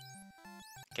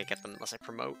 Can't get them unless I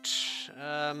promote.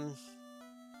 I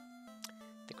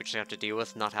think we just have to deal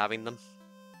with not having them.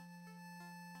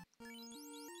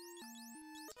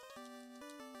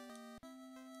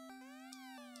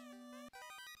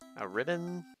 A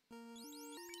ribbon.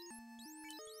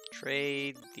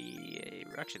 Trade the...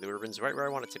 Actually, the ribbon's right where I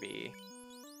want it to be.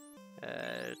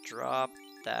 Drop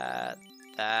that,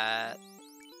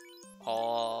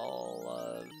 all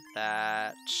of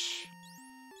that.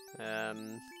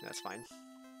 That's fine.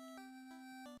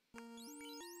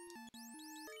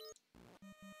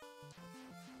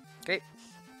 Okay.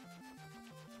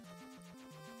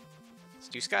 Let's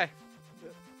do Sky.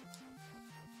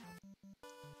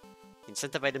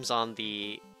 Incentive items on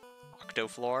the Octo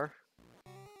floor.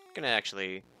 I'm gonna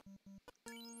actually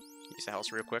use the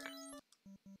house real quick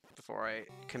before I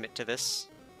commit to this.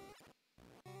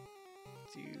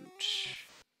 Dude.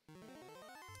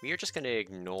 We are just gonna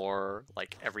ignore,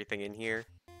 like, everything in here.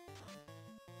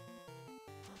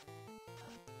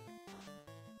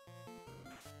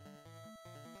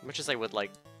 Much as I would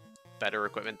like better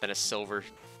equipment than a silver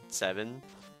 7,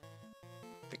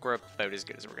 I think we're about as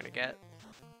good as we're gonna get.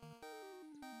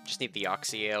 Just need the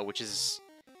Oxy Ale, which is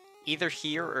either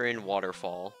here or in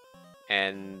Waterfall,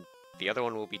 and the other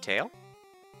one will be Tail.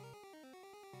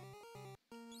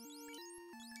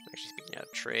 Actually, speaking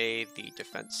of, trade the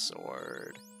defense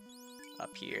sword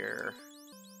up here.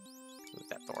 Move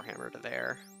that Thor hammer to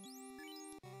there.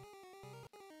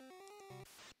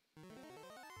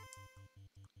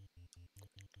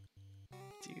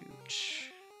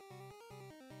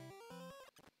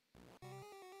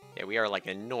 Yeah, we are like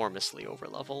enormously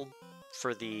overleveled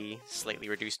for the slightly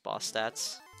reduced boss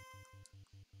stats.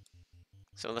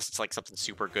 So unless it's like something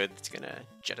super good that's gonna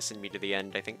jettison me to the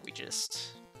end, I think we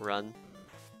just run.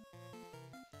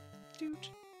 Dude.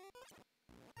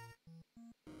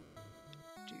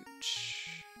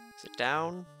 Is it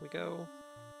down we go?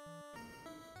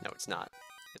 No, it's not.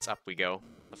 It's up we go,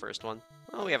 the first one.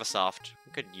 Oh, we have a soft.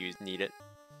 We could need it.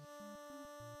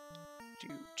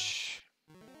 Dude.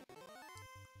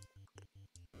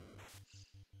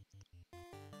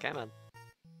 Come on.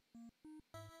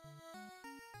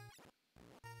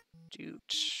 Dude.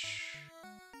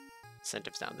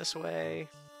 Incentives down this way.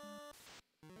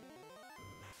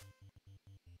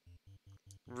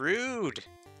 Rude!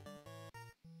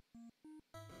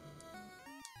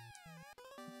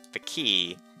 The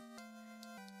key.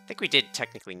 I think we did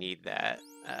technically need that.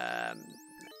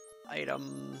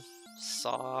 Item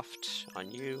soft on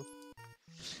you.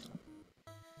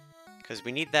 Because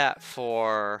we need that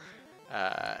for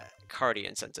cardio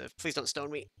incentive. Please don't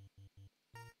stone me.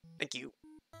 Thank you.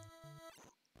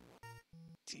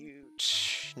 Dude,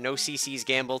 no CC's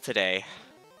gamble today.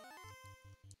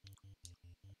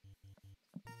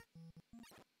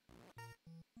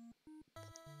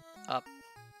 Up.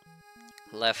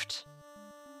 Left.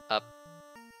 Up.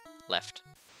 Left.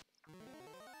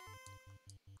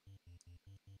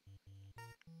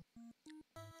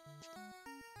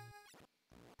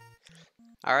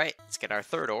 Alright, let's get our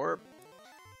third orb.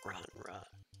 Run, run,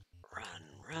 run,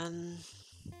 run.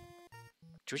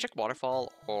 Do we check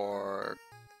Waterfall or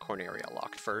Corneria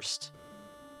locked first?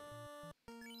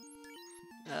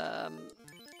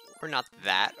 We're not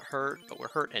that hurt, but we're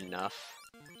hurt enough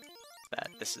that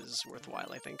this is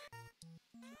worthwhile, I think.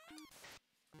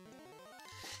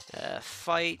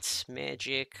 Fight,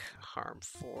 magic, harm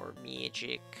 4,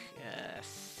 magic,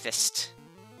 fist.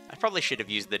 I probably should have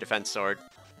used the defense sword.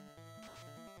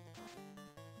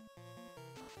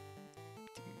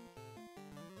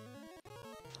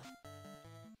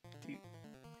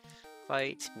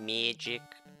 Fight, magic,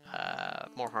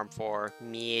 more harm 4,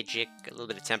 magic, a little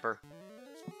bit of temper.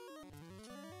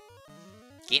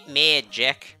 Get mad,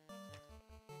 Jack.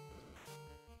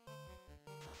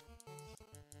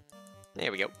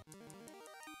 There we go.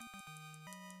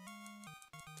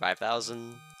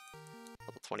 5,000.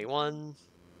 Level 21.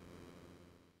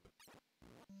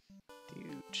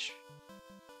 Huge.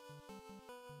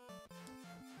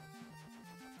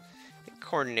 I think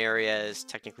Corneria is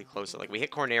technically closer. Like, we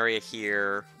hit Corneria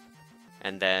here,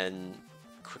 and then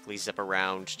quickly zip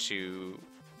around to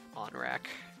on-rack.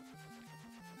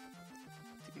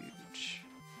 Huge.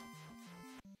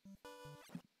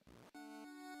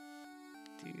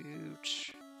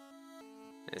 Huge.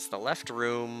 It's the left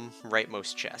room,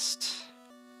 rightmost chest.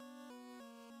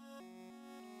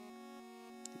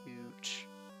 Huge.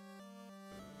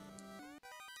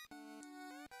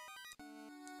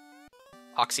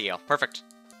 Oxyale, perfect.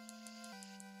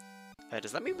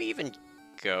 Does that mean we even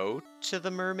go to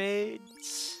the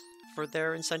mermaids for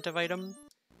their incentive item?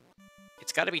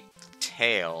 It's gotta be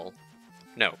tail.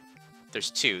 No,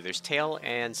 there's two. There's tail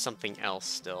and something else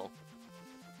still.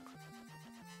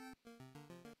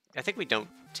 I think we don't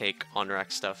take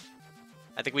on-rack stuff.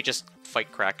 I think we just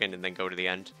fight Kraken and then go to the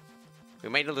end. We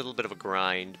might need a little bit of a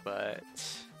grind, but...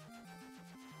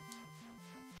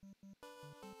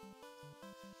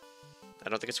 I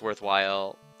don't think it's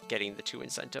worthwhile getting the 2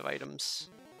 incentive items.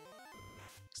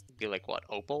 It'd be like, what,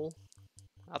 Opal?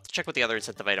 I'll have to check what the other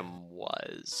incentive item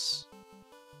was.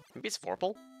 Maybe it's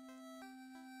Vorpal?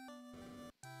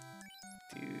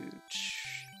 Dude,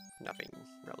 nothing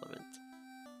relevant.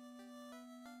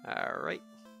 Alright.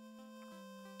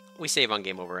 We save on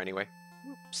game over anyway.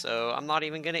 So I'm not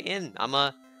even gonna in. I'm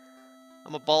a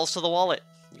balls to the wallet,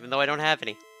 even though I don't have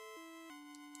any.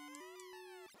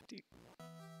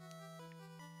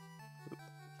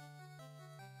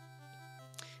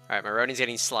 Alright, my routing's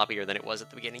getting sloppier than it was at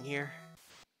the beginning here.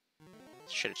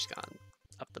 Should have just gone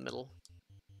up the middle.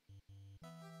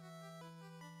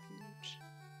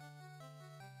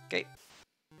 Okay.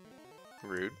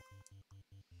 Rude.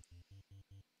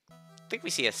 I think we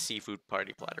see a seafood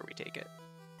party platter, we take it.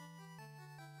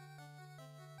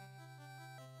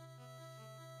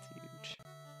 Huge.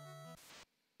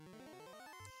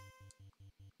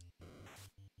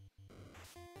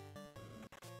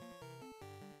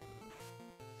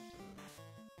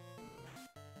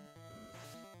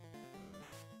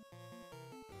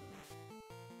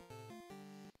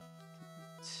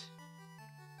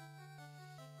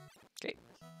 Okay.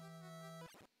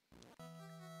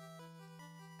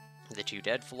 The 2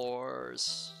 dead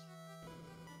floors.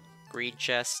 Greed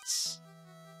chests.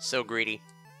 So greedy.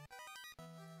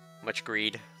 Much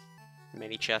greed.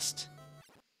 Many chests.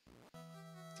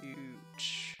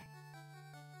 Huge.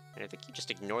 And I think you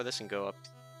just ignore this and go up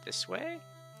this way?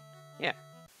 Yeah.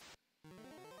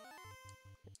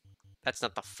 That's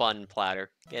not the fun platter.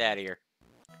 Get out of here.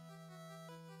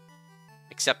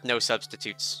 Except no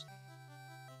substitutes.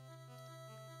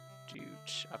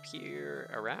 Huge. Up here,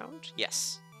 around?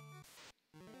 Yes.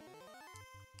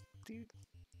 Dude.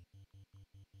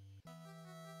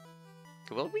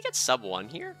 Will we get sub 1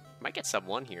 here? Might get sub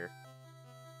 1 here.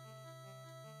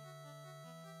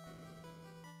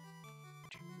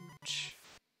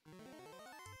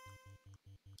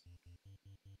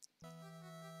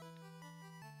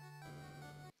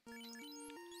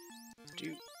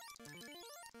 Do.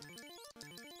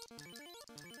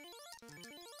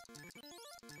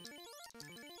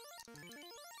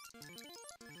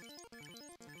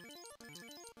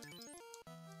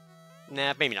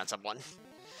 Nah, maybe not sub 1.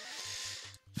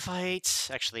 Fight.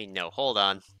 Actually, no. Hold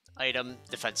on. Item,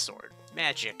 defense sword.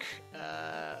 Magic.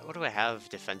 What do I have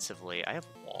defensively? I have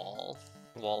wall.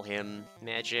 Wall him.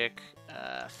 Magic.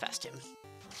 Fast him.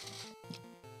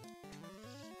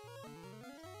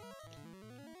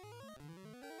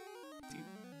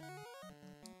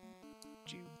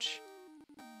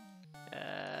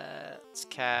 Let's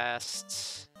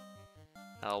cast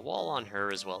a wall on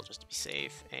her as well, just to be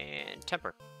safe. And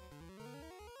temper.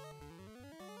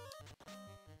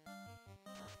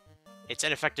 It's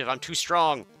ineffective. I'm too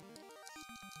strong.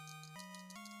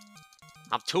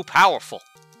 I'm too powerful.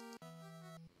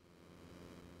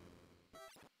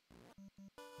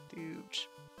 Dude.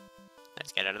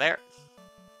 Let's get out of there.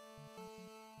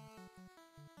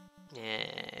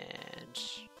 And...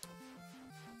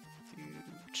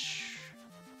 Dude.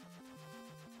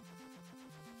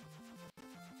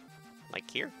 Like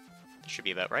here? Should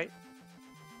be about right.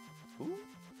 Ooh.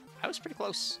 I was pretty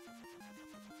close.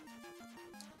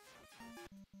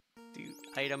 Dude.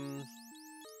 Item.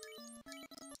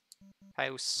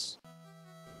 House.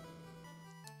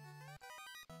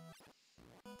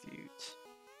 Dude.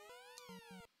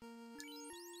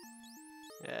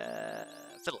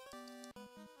 Fiddle.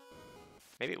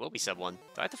 Maybe it will be sub 1. Do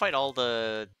I have to fight all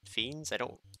the fiends? I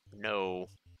don't know.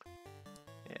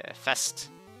 Fest.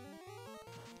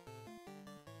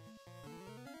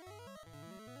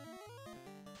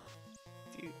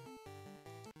 Dude.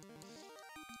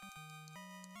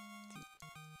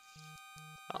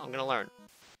 Oh, I'm gonna learn.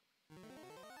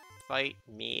 Fight,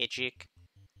 magic,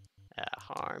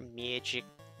 harm, magic,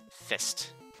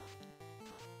 fist.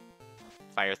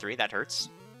 Fire 3, that hurts.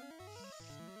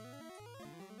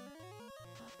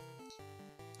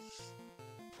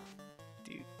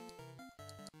 Dude.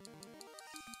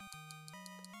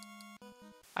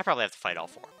 I probably have to fight all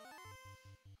 4.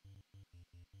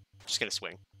 Just gonna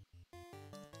swing.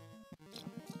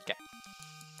 Okay.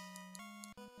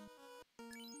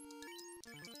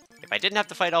 If I didn't have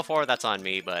to fight all 4, that's on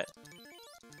me, but...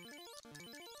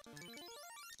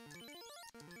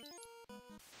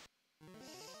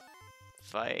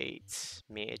 Fight,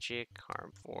 magic,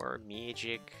 harm 4,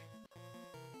 magic,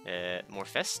 more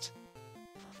fist?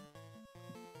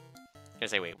 I was gonna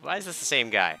say, wait, why is this the same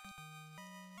guy?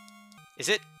 Is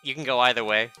it, you can go either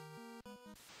way?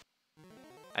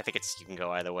 I think it's, you can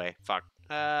go either way. Fuck.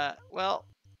 Well,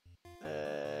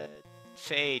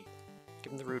 fade.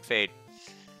 Give him the rude fade.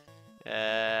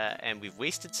 And we've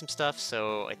wasted some stuff,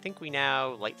 so I think we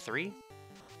now light 3.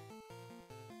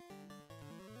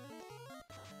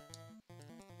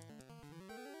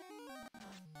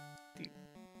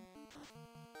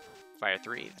 Fire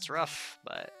 3, that's rough,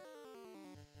 but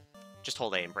just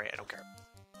hold A and pray, I don't care.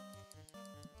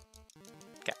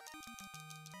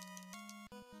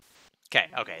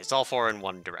 Okay, it's all 4 in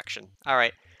one direction.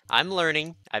 Alright, I'm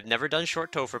learning. I've never done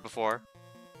short Topher before.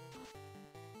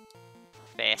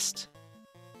 Fast.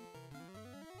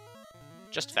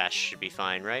 Just fast should be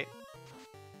fine, right?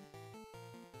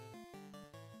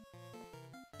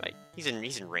 Right, he's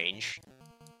in range.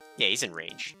 Yeah, he's in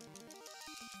range.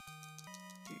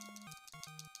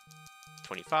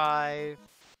 25.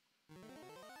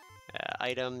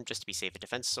 Item, just to be safe, a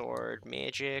defense sword,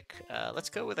 magic. Let's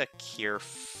go with a cure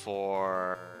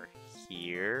for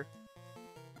here.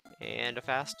 And a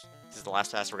fast. This is the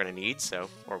last fast we're going to need, so...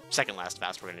 Or second last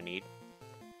fast we're going to need.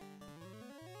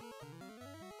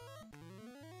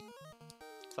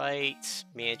 Fight,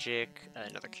 magic,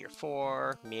 another cure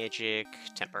 4, magic,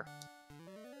 temper.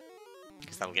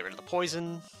 Because that'll get rid of the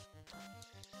poison.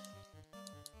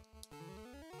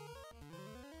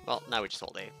 Well, now we just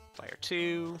hold A. Fire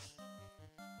 2.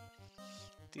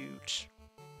 Dude.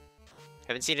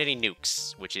 Haven't seen any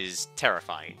nukes, which is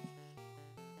terrifying.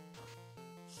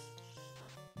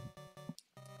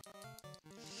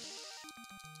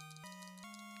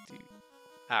 Dude.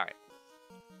 Alright.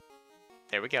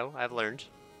 There we go, I've learned.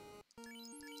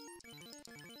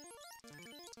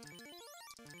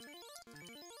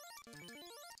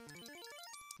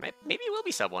 Maybe it will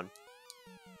be sub 1.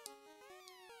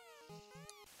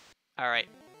 Alright.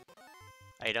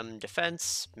 Item,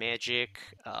 defense, magic,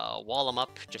 wall him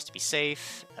up just to be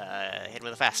safe, hit him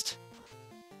with a fast.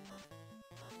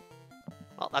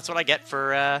 Well, that's what I get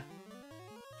for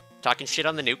talking shit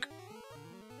on the nuke.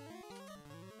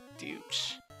 Dude.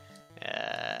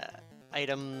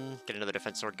 Item, get another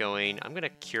defense sword going. I'm gonna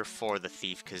cure 4 the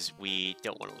thief because we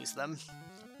don't want to lose them.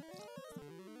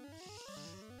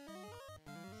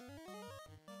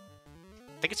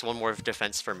 think it's one more of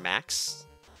defense for max.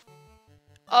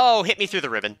 Oh, hit me through the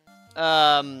ribbon.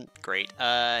 Great.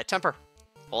 Temper.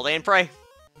 All day and pray.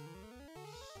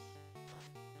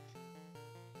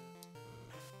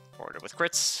 Order with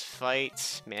crits.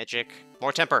 Fight. Magic.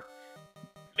 More temper.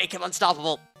 Make him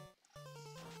unstoppable.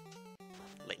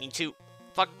 Lightning 2.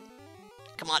 Fuck.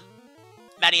 Come on.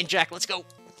 Maddie and Jack, let's go.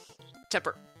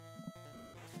 Temper.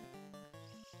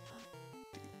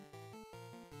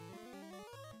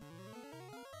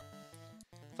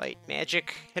 Fight.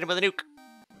 Magic. Hit him with a nuke.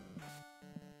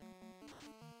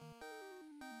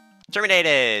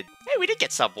 Terminated! Hey, we did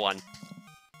get sub 1.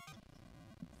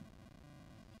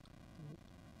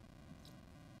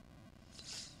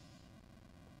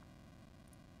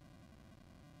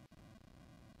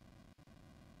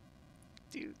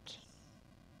 Dude.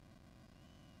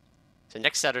 So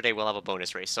next Saturday we'll have a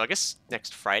bonus race. So I guess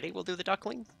next Friday we'll do the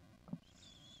Duckling?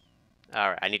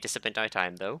 Alright, I need to submit my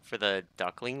time, though, for the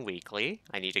Duckling Weekly.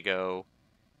 I need to go...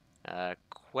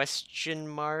 question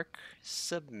mark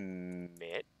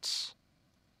submit,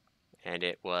 and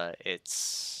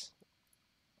it's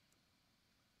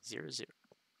 0 0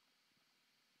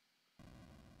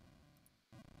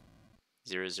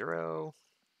 0 0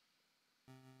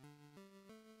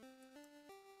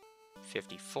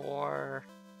 54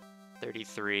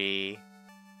 33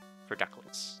 for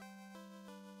ducklings.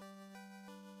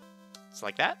 It's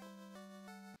like that.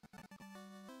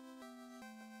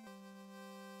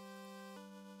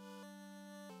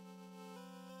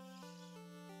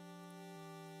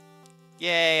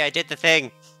 Yay, I did the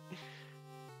thing!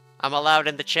 I'm allowed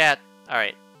in the chat.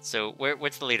 Alright, so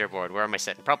what's the leaderboard? Where am I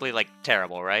sitting? Probably, like,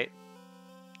 terrible, right?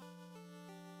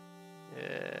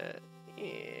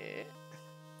 Yeah.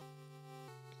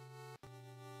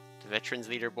 The veterans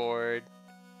leaderboard.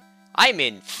 I'm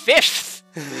in 5th!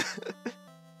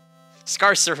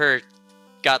 Scarcer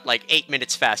got, like, 8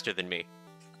 minutes faster than me.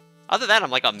 Other than that, I'm,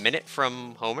 like, a minute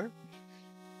from Homer.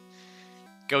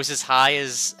 Goes as high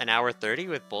as an hour 30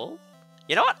 with Bull.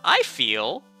 You know what? I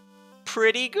feel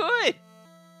pretty good.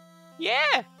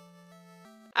 Yeah.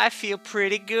 I feel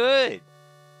pretty good.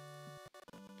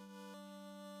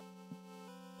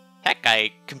 Heck,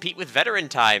 I compete with veteran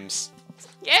times.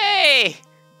 Yay!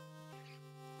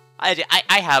 I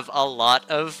have a lot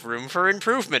of room for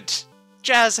improvement.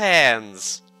 Jazz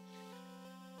hands.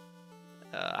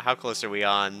 How close are we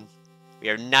on? We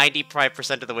are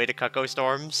 95% of the way to Cuckoo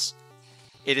Storms.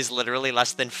 It is literally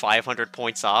less than 500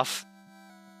 points off.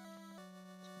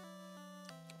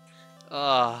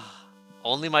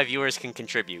 Only my viewers can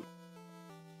contribute.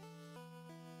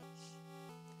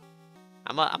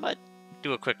 I'm gonna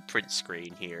do a quick print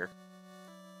screen here.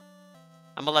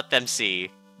 I'm gonna let them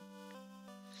see.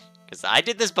 Because I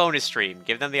did this bonus stream.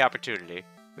 Give them the opportunity.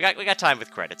 We got time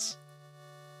with credits.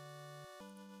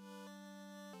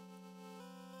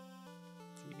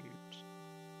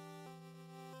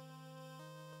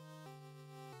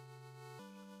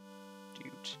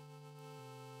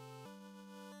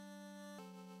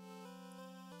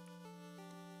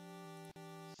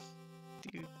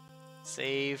 Dude.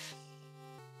 Save.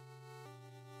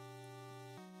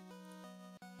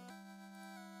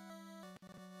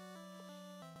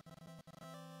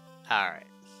 Alright.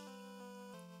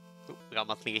 We got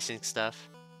monthly async stuff.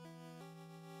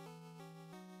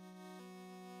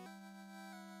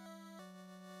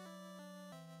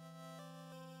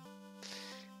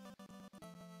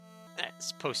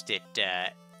 Let's post it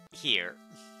here.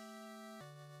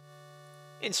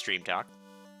 In Stream Talk.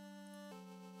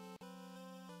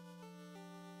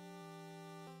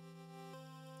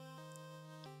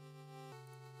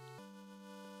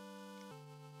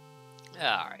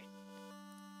 Alright.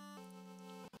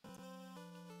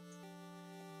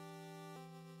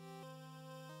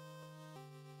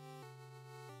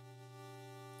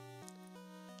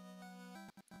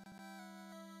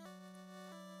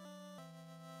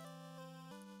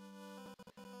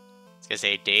 I was gonna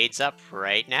say, Dade's up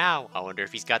right now. I wonder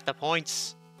if he's got the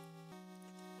points.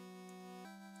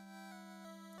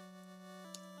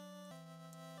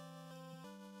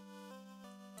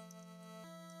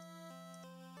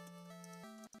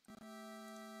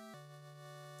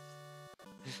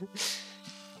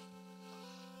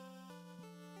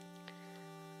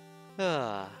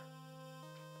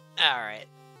 Alright.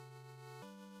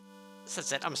 So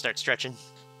that's it. I'm gonna start stretching.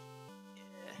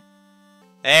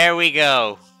 There we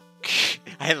go.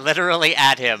 I literally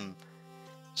at him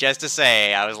just to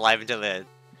say I was live until then.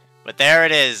 But there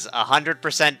it is,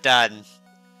 100% done.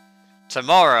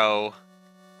 Tomorrow,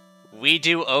 we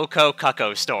do Oko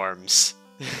Cuckoo Storms.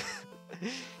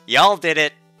 Y'all did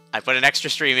it. I put an extra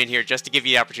stream in here just to give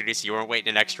you the opportunity so you weren't waiting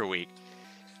an extra week.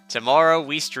 Tomorrow,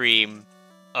 we stream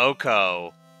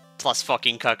Oko plus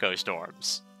fucking Cuckoo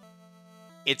Storms.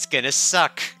 It's gonna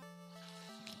suck.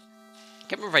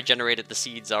 Can't remember if I generated the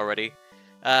seeds already.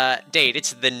 Date,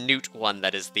 it's the Newt one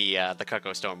that is the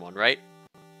Cuckoo Storm one, right?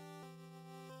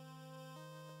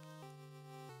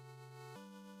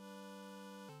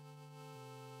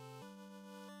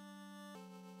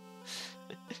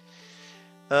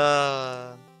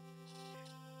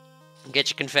 Get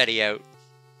your confetti out.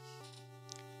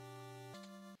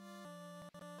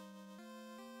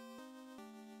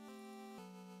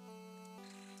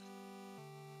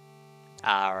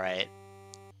 Alright.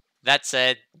 That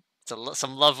said,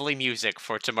 some lovely music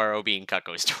for tomorrow being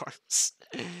Cuckoo Storms.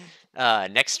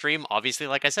 Next stream, obviously,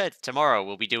 like I said, tomorrow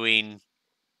we'll be doing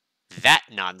that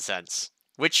nonsense.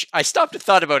 Which, I stopped and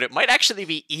thought about it, might actually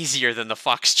be easier than the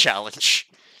Fox Challenge.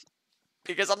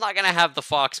 Because I'm not gonna have the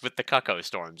Fox with the Cuckoo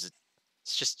Storms.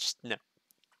 It's just no.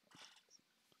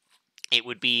 It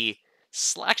would be...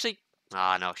 Actually...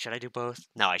 no, should I do both?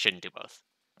 No, I shouldn't do both.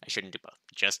 I shouldn't do both.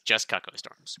 Just Cuckoo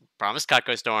Storms. Promise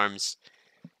Cuckoo Storms.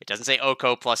 It doesn't say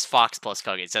Oko plus Fox plus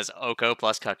Cuckoo. It says Oko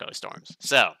plus Cuckoo Storms.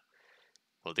 So,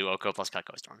 we'll do Oko plus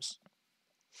Cuckoo Storms.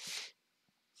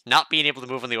 Not being able to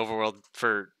move on the overworld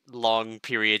for long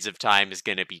periods of time is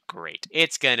going to be great.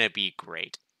 It's going to be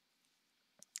great.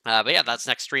 But yeah, that's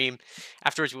next stream.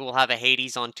 Afterwards, we will have a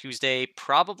Hades on Tuesday.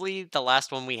 Probably the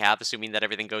last one we have, assuming that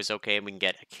everything goes okay and we can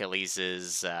get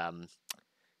Achilles'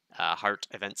 heart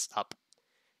events up.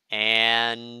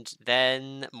 And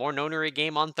then more Nonary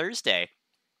game on Thursday.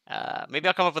 Maybe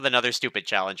I'll come up with another stupid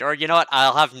challenge. Or, you know what?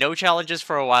 I'll have no challenges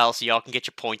for a while so y'all can get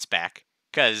your points back.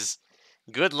 Because,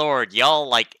 good lord, y'all,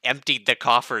 like, emptied the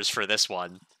coffers for this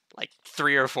one. Like,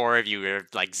 3 or 4 of you are,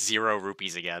 like, 0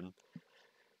 rupees again.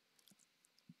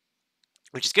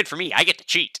 Which is good for me. I get to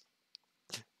cheat.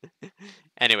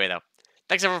 Anyway, though.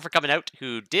 Thanks, everyone, for coming out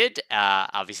who did.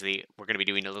 Obviously, we're going to be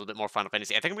doing a little bit more Final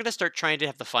Fantasy. I think I'm going to start trying to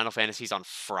have the Final Fantasies on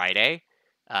Friday.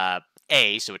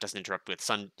 A, so it doesn't interrupt with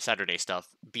Saturday stuff.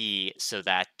 B, so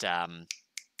that,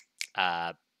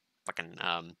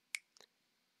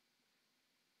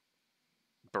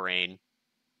 brain.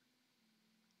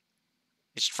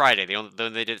 It's Friday. The only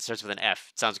they did it starts with an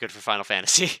F. It sounds good for Final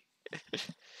Fantasy.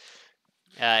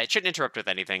 It shouldn't interrupt with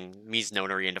anything. Me's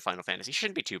Nonary into Final Fantasy.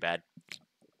 Shouldn't be too bad.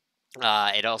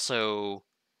 It also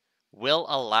will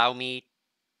allow me...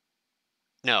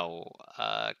 No,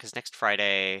 because next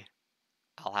Friday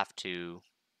I'll have to...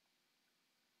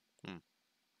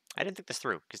 I didn't think this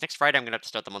through, because next Friday I'm going to have to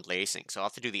start the monthly async, so I'll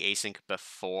have to do the async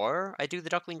before I do the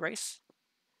Duckling race.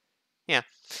 Yeah.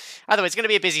 Either way, it's going to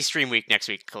be a busy stream week next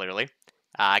week, clearly.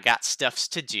 I got stuffs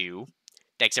to do.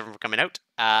 Thanks, everyone, for coming out.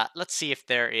 Let's see if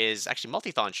there is... Actually,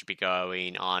 Multithon should be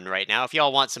going on right now. If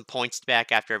y'all want some points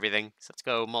back after everything. So let's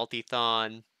go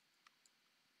Multithon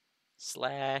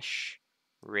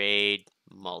 / raid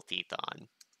Multithon.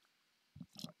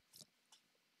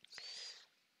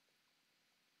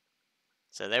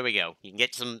 So there we go. You can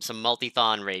get some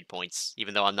Multithon raid points,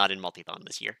 even though I'm not in Multithon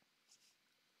this year.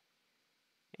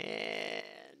 And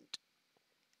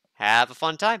have a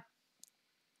fun time.